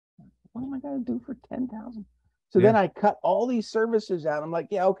 What am I going to do for 10,000? So then I cut all these services out. I'm like,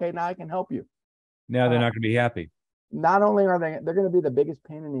 yeah, okay, now I can help you. Now they're not going to be happy. Not only are they're going to be the biggest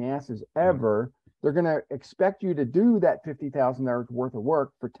pain in the asses ever. They're going to expect you to do that $50,000 worth of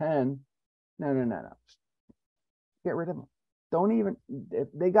work for 10. No. Get rid of them. Don't even, if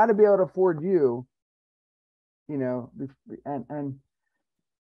they got to be able to afford you, and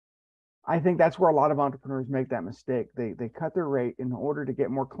I think that's where a lot of entrepreneurs make that mistake. They cut their rate in order to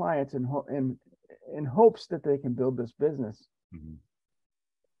get more clients in hopes that they can build this business. Mm-hmm.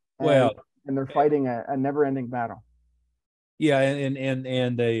 And they're fighting a never-ending battle. Yeah,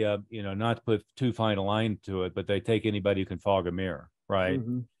 and they not to put too fine a line to it, but they take anybody who can fog a mirror, right?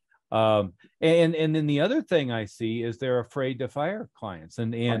 Mm-hmm. And then the other thing I see is they're afraid to fire clients,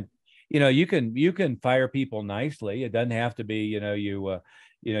 and right. You can fire people nicely. It doesn't have to be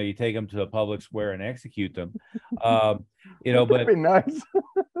you take them to a public square and execute them. But that'd be nice.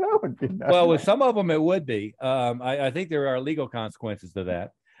 That would be nice. Well, with some of them it would be. I think there are legal consequences to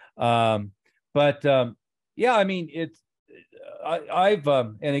that. Yeah, I mean it's. I've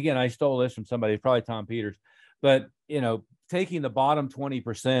and again, I stole this from somebody, probably Tom Peters, but taking the bottom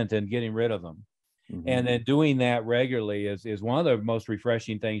 20% and getting rid of them, mm-hmm. and then doing that regularly is one of the most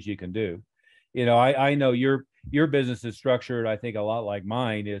refreshing things you can do. I know your business is structured, I think, a lot like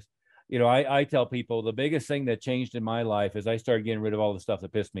mine is. I tell people the biggest thing that changed in my life is I started getting rid of all the stuff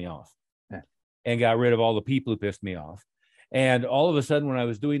that pissed me off, and got rid of all the people who pissed me off. And all of a sudden, when I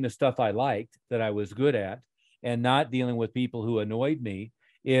was doing the stuff I liked, that I was good at, and not dealing with people who annoyed me,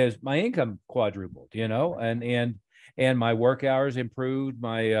 is my income quadrupled, and my work hours improved,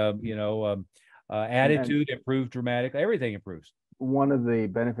 my attitude improved dramatically, everything improves. One of the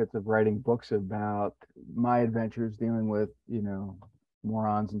benefits of writing books about my adventures dealing with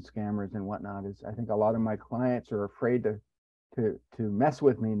morons and scammers and whatnot is I think a lot of my clients are afraid to mess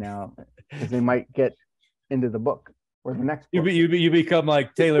with me now because they might get into the book. Or the next book. You become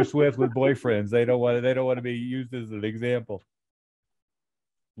like Taylor Swift with boyfriends. They don't want to be used as an example.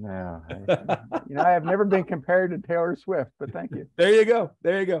 No, I have never been compared to Taylor Swift, but thank you. There you go.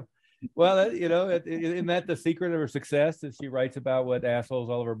 Well, isn't that the secret of her success, that she writes about what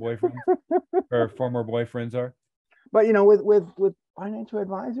assholes all of her boyfriends or former boyfriends are? But with financial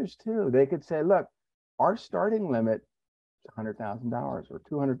advisors too, they could say, look, our starting limit is $100,000 or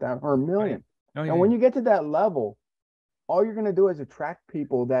 $200,000 or $1 million. Right. Oh, yeah. And when you get to that level, all you're going to do is attract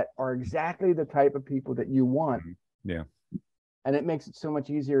people that are exactly the type of people that you want. Yeah. And it makes it so much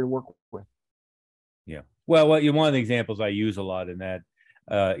easier to work with. Yeah. Well, one of the examples I use a lot in that,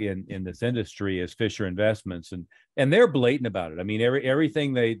 in this industry is Fisher Investments. And they're blatant about it. I mean,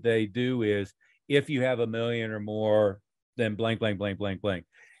 everything they do is, if you have $1 million or more, then blank, blank, blank, blank, blank.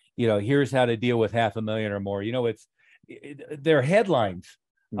 Here's how to deal with $500,000 or more. Their headlines,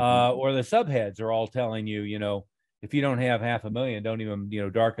 mm-hmm. Or the subheads are all telling you, if you don't have $500,000, don't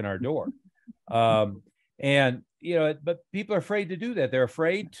even, darken our door. But people are afraid to do that. They're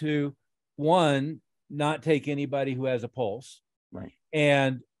afraid to, one, not take anybody who has a pulse. Right.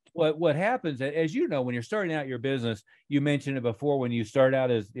 And what happens, as you know, when you're starting out your business, you mentioned it before, when you start out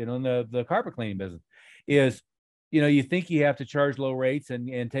as, in the carpet cleaning business, is, you think you have to charge low rates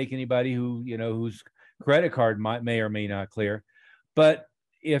and take anybody who, whose credit card may or may not clear. But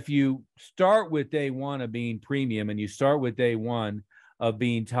if you start with day one of being premium, and you start with day one of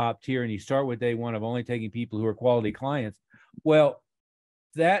being top tier, and you start with day one of only taking people who are quality clients, well,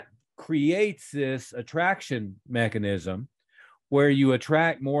 that creates this attraction mechanism where you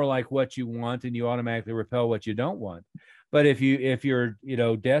attract more like what you want, and you automatically repel what you don't want. But if you're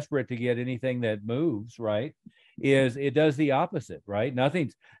desperate to get anything that moves, right, it does the opposite, right?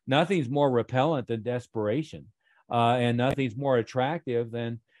 Nothing's more repellent than desperation. And nothing's more attractive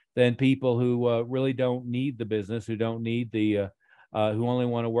than people who really don't need the business, who don't need who only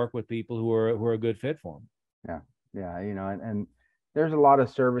want to work with people who are a good fit for them. Yeah, and there's a lot of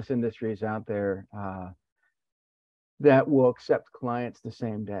service industries out there that will accept clients the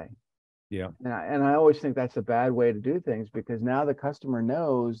same day. Yeah, and I always think that's a bad way to do things, because now the customer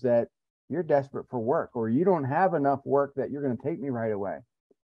knows that you're desperate for work, or you don't have enough work that you're going to take me right away.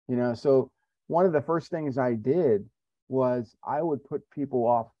 So one of the first things I did was I would put people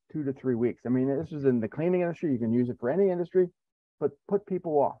off 2 to 3 weeks. I mean, this was in the cleaning industry. You can use it for any industry, but put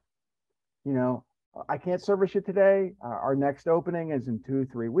people off. I can't service you today. Our next opening is in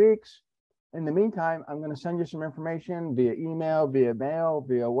 2-3 weeks. In the meantime, I'm going to send you some information via email, via mail,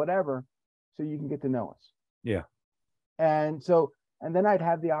 via whatever, so you can get to know us. Yeah. And so, and then I'd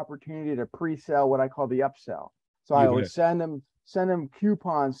have the opportunity to pre-sell what I call the upsell. So I You would bet. send them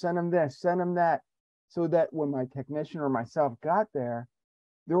coupons, send them this, send them that, so that when my technician or myself got there,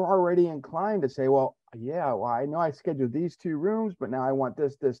 they're already inclined to say, well, yeah, well, I know I scheduled these 2 rooms, but now I want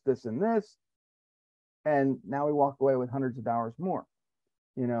this, this, this, and this. And now we walk away with hundreds of dollars more,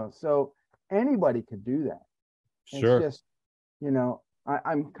 so anybody could do that. Sure. It's just,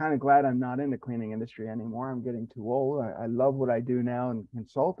 I'm kind of glad I'm not in the cleaning industry anymore. I'm getting too old. I love what I do now in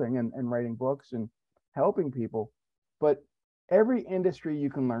consulting and writing books and helping people, but every industry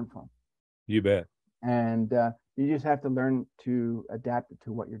you can learn from. You bet. And you just have to learn to adapt it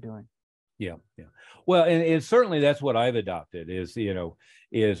to what you're doing. Yeah. Yeah. Well, and certainly that's what I've adopted is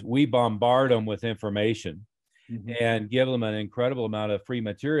we bombard them with information and give them an incredible amount of free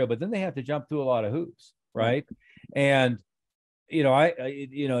material, but then they have to jump through a lot of hoops. Right. And,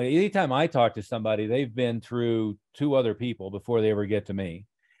 anytime I talk to somebody, they've been through 2 other people before they ever get to me.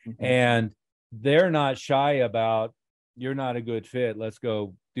 And they're not shy about, you're not a good fit. Let's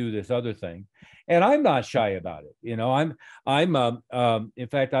go do this other thing. And I'm not shy about it. In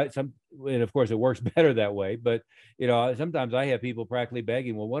fact, and of course it works better that way, but sometimes I have people practically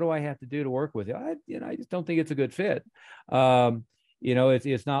begging, well, what do I have to do to work with you? I just don't think it's a good fit.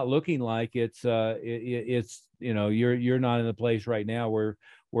 It's not looking like it's you're not in the place right now where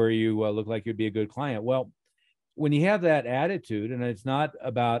you look like you'd be a good client. Well, when you have that attitude, and it's not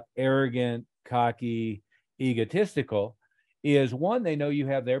about arrogant, cocky, egotistical, is one, they know you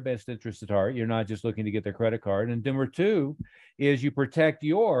have their best interest at heart. You're not just looking to get their credit card. And number 2 is you protect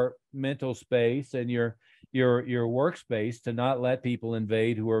your mental space and your workspace to not let people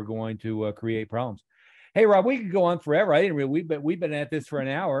invade who are going to create problems. Hey, Rob, we could go on forever. We've been at this for an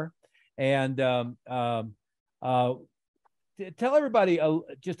hour, and tell everybody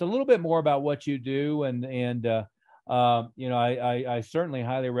just a little bit more about what you do, and I certainly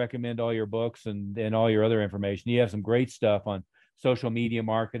highly recommend all your books and all your other information. You have some great stuff on social media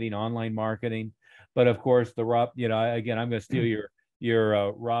marketing, online marketing, but of course the Rob, again, I'm going to steal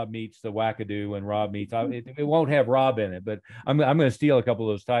your Rob Meets the Wackadoo and Rob Meets. It won't have Rob in it, but I'm going to steal a couple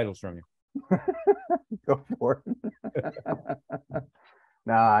of those titles from you. Go for it.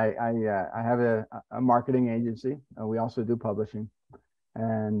 No, I have a marketing agency. We also do publishing,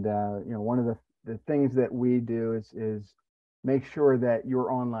 and one of the things that we do is make sure that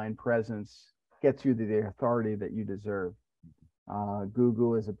your online presence gets you the authority that you deserve.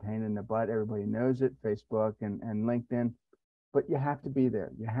 Google is a pain in the butt. Everybody knows it. Facebook and LinkedIn, but you have to be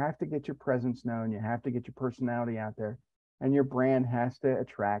there. You have to get your presence known. You have to get your personality out there, and your brand has to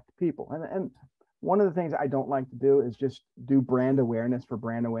attract people. And one of the things I don't like to do is just do brand awareness for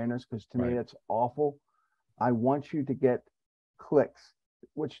brand awareness, because to me that's awful. I want you to get clicks,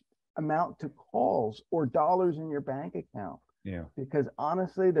 which amount to calls or dollars in your bank account. Yeah. Because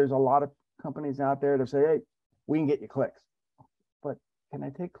honestly, there's a lot of companies out there that say, hey, we can get you clicks, but can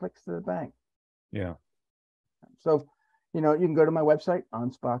I take clicks to the bank? Yeah. So, you can go to my website,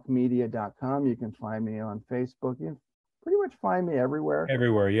 anspachmedia.com. You can find me on Facebook. You can pretty much find me everywhere.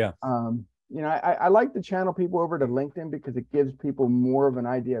 Everywhere, yeah. I like to channel people over to LinkedIn because it gives people more of an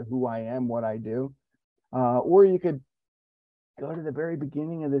idea of who I am, what I do. Or you could go to the very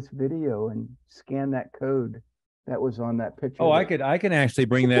beginning of this video and scan that code that was on that picture. Oh, I can actually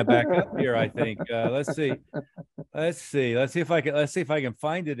bring that back up here, I think. Let's see if I can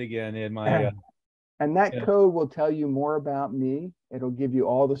find it again in my and that code will tell you more about me. It'll give you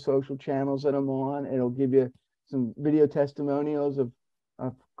all the social channels that I'm on. It'll give you some video testimonials of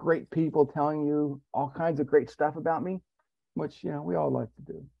great people telling you all kinds of great stuff about me, which we all like to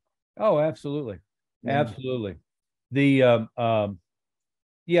do. Oh, absolutely. Yeah. Absolutely. The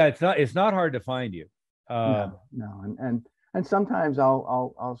it's not hard to find you. No, and sometimes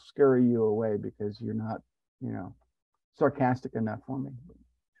I'll scurry you away because you're not sarcastic enough for me.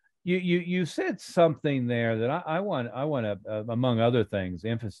 You said something there that I want to among other things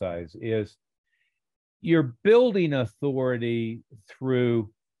emphasize is you're building authority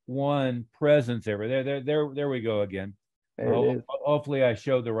through one presence everywhere. There we go again. Hopefully I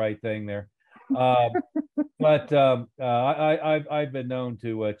showed the right thing there. But I've been known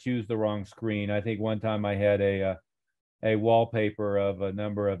to choose the wrong screen. I think one time I had a wallpaper of a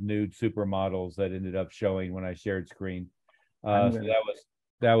number of nude supermodels that ended up showing when I shared screen. So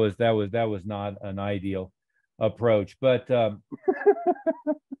that was not an ideal approach. But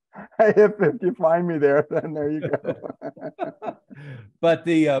if you find me there, then there you go. But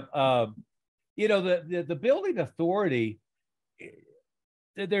the building authority,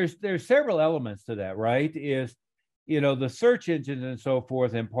 there's several elements to that, right? Is, the search engines and so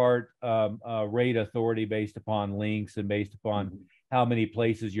forth in part rate authority based upon links and based upon how many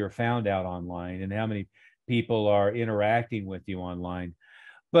places you're found out online and how many people are interacting with you online.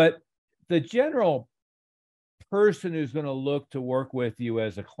 But the general person who's going to look to work with you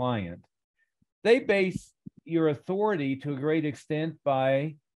as a client, they base your authority to a great extent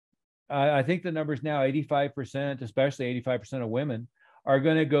by, I think the number's now 85%, especially 85% of women are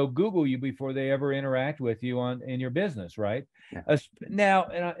going to go Google you before they ever interact with you in your business, right? Yeah. Now,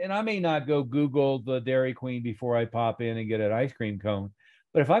 and I may not go Google the Dairy Queen before I pop in and get an ice cream cone,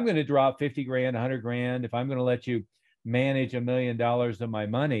 but if I'm going to drop 50 grand, 100 grand, if I'm going to let you manage $1 million of my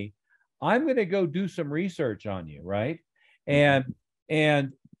money, I'm going to go do some research on you, right? And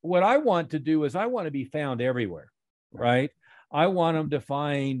what I want to do is I want to be found everywhere, right? I want them to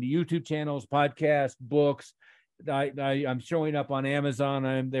find YouTube channels, podcasts, books. I'm showing up on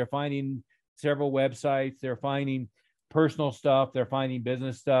Amazon. They're finding several websites. They're finding personal stuff. They're finding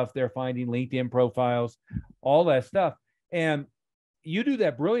business stuff. They're finding LinkedIn profiles, all that stuff. And you do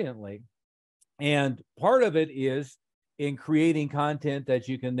that brilliantly. And part of it is in creating content that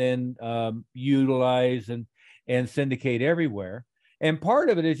you can then utilize and syndicate everywhere. And part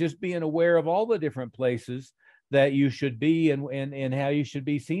of it is just being aware of all the different places that you should be and how you should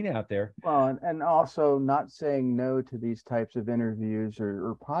be seen out there. Well, and also not saying no to these types of interviews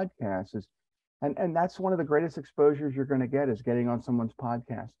or podcasts and that's one of the greatest exposures you're going to get is getting on someone's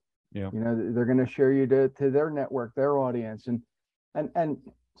podcast. Yeah. They're going to share you to their network, their audience, and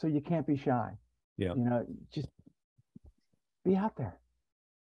so you can't be shy. Yeah. Just be out there.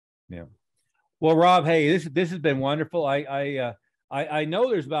 Yeah. Well, Rob, hey, this has been wonderful. I know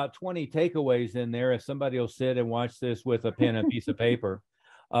there's about 20 takeaways in there if somebody will sit and watch this with a pen and piece of paper.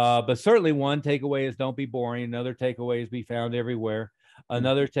 But certainly one takeaway is don't be boring. Another takeaway is be found everywhere.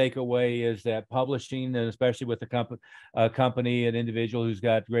 Another takeaway is that publishing, and especially with a company, an individual who's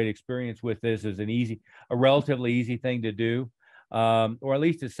got great experience with this, is a relatively easy thing to do, or at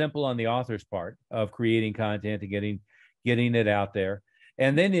least it's simple on the author's part of creating content and getting it out there.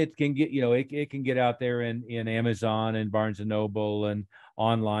 And then it can get, it can get out there in Amazon and Barnes and Noble and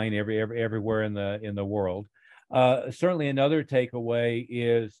online everywhere in the world. Certainly another takeaway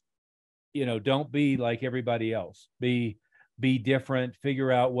is, don't be like everybody else. Be different.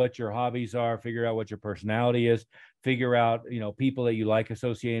 Figure out what your hobbies are. Figure out what your personality is. Figure out, people that you like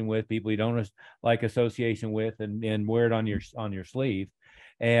associating with, people you don't like association with, and wear it on your sleeve.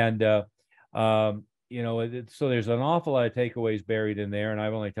 And so there's an awful lot of takeaways buried in there, and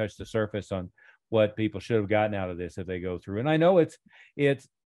I've only touched the surface on what people should have gotten out of this if they go through. And I know it's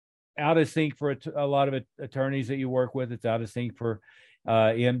out of sync for a lot of attorneys that you work with. It's out of sync for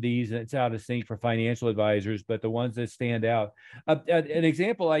MDs, and it's out of sync for financial advisors. But the ones that stand out, an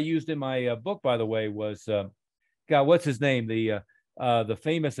example I used in my book, by the way, was what's his name? The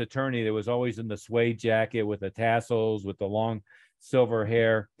famous attorney that was always in the suede jacket with the tassels, with the long silver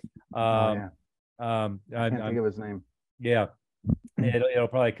hair. I can't think of his name. Yeah, it'll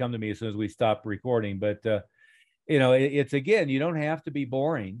probably come to me as soon as we stop recording. But it's again, you don't have to be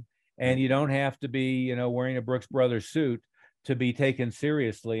boring, and you don't have to be wearing a Brooks Brothers suit to be taken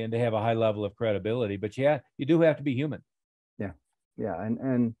seriously and to have a high level of credibility. But yeah, you do have to be human. Yeah,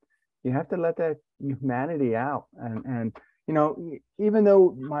 and you have to let that humanity out. And even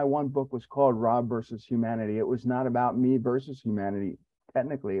though my one book was called Rob versus Humanity, it was not about me versus humanity.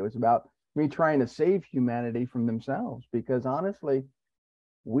 Technically, it was about me trying to save humanity from themselves, because honestly,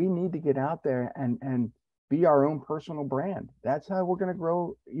 we need to get out there and be our own personal brand. That's how we're going to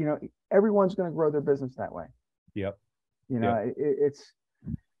grow. Everyone's going to grow their business that way. Yep.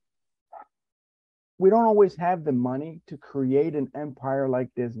 We don't always have the money to create an empire like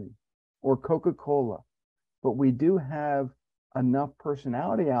Disney or Coca-Cola, but we do have enough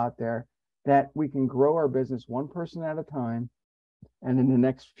personality out there that we can grow our business one person at a time. And in the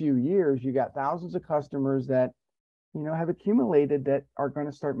next few years, you got thousands of customers that, have accumulated that are going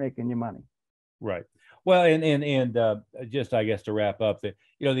to start making you money. Right. Well, and just, I guess, to wrap up, that,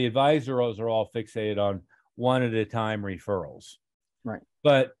 the advisors are all fixated on one at a time referrals. Right.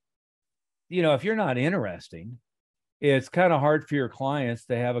 But, if you're not interesting, it's kind of hard for your clients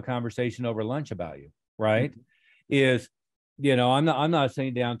to have a conversation over lunch about you. Right. Mm-hmm. I'm not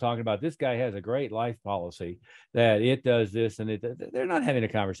sitting down talking about this guy has a great life policy that it does this and they're not having a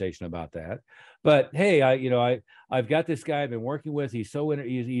conversation about that. But hey, I've got this guy I've been working with. He's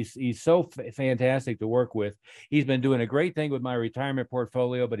so fantastic to work with. He's been doing a great thing with my retirement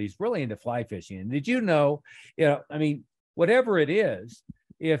portfolio, but he's really into fly fishing. And did you know, whatever it is,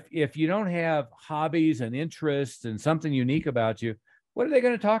 if you don't have hobbies and interests and something unique about you, what are they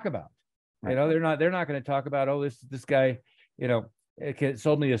going to talk about? Right. You know, they're not going to talk about, oh, this guy, you know,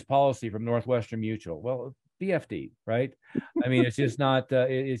 sold me this policy from Northwestern Mutual. Well, BFD, right? I mean, it's just not that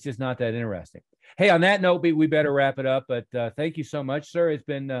interesting. Hey, on that note, we better wrap it up. But thank you so much, sir. It's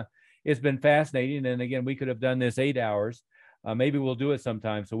been fascinating. And again, we could have done this 8 hours. Maybe we'll do it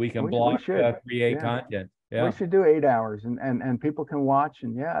sometime so we can create content. Yeah. We should do 8 hours and people can watch,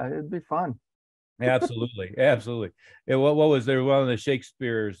 and yeah, it'd be fun. Absolutely. Absolutely. What was there? One of the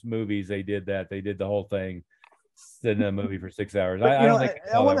Shakespeare's movies, they did that. They did the whole thing in a movie for 6 hours. I don't think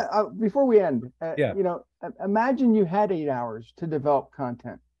I want to, before we end, yeah. you know, imagine you had 8 hours to develop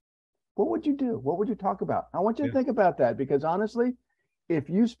content. What would you do? What would you talk about? I want you to think about that, because honestly, if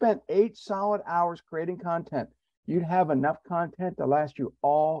you spent 8 solid hours creating content, you'd have enough content to last you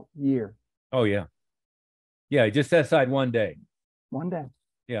all year. Oh yeah. Yeah. Just set aside one day. One day.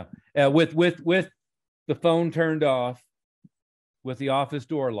 Yeah. With the phone turned off, with the office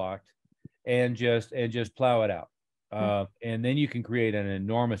door locked, and just plow it out. And then you can create an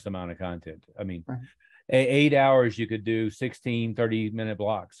enormous amount of content. I mean, 8 hours, you could do 16 30-minute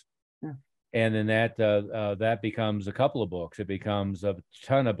blocks. Yeah. And then that becomes a couple of books. It becomes a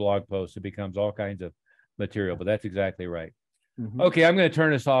ton of blog posts. It becomes all kinds of material. But that's exactly right. Okay, I'm going to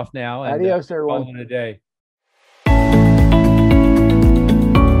turn this off now. And adios, everyone. Call it a day.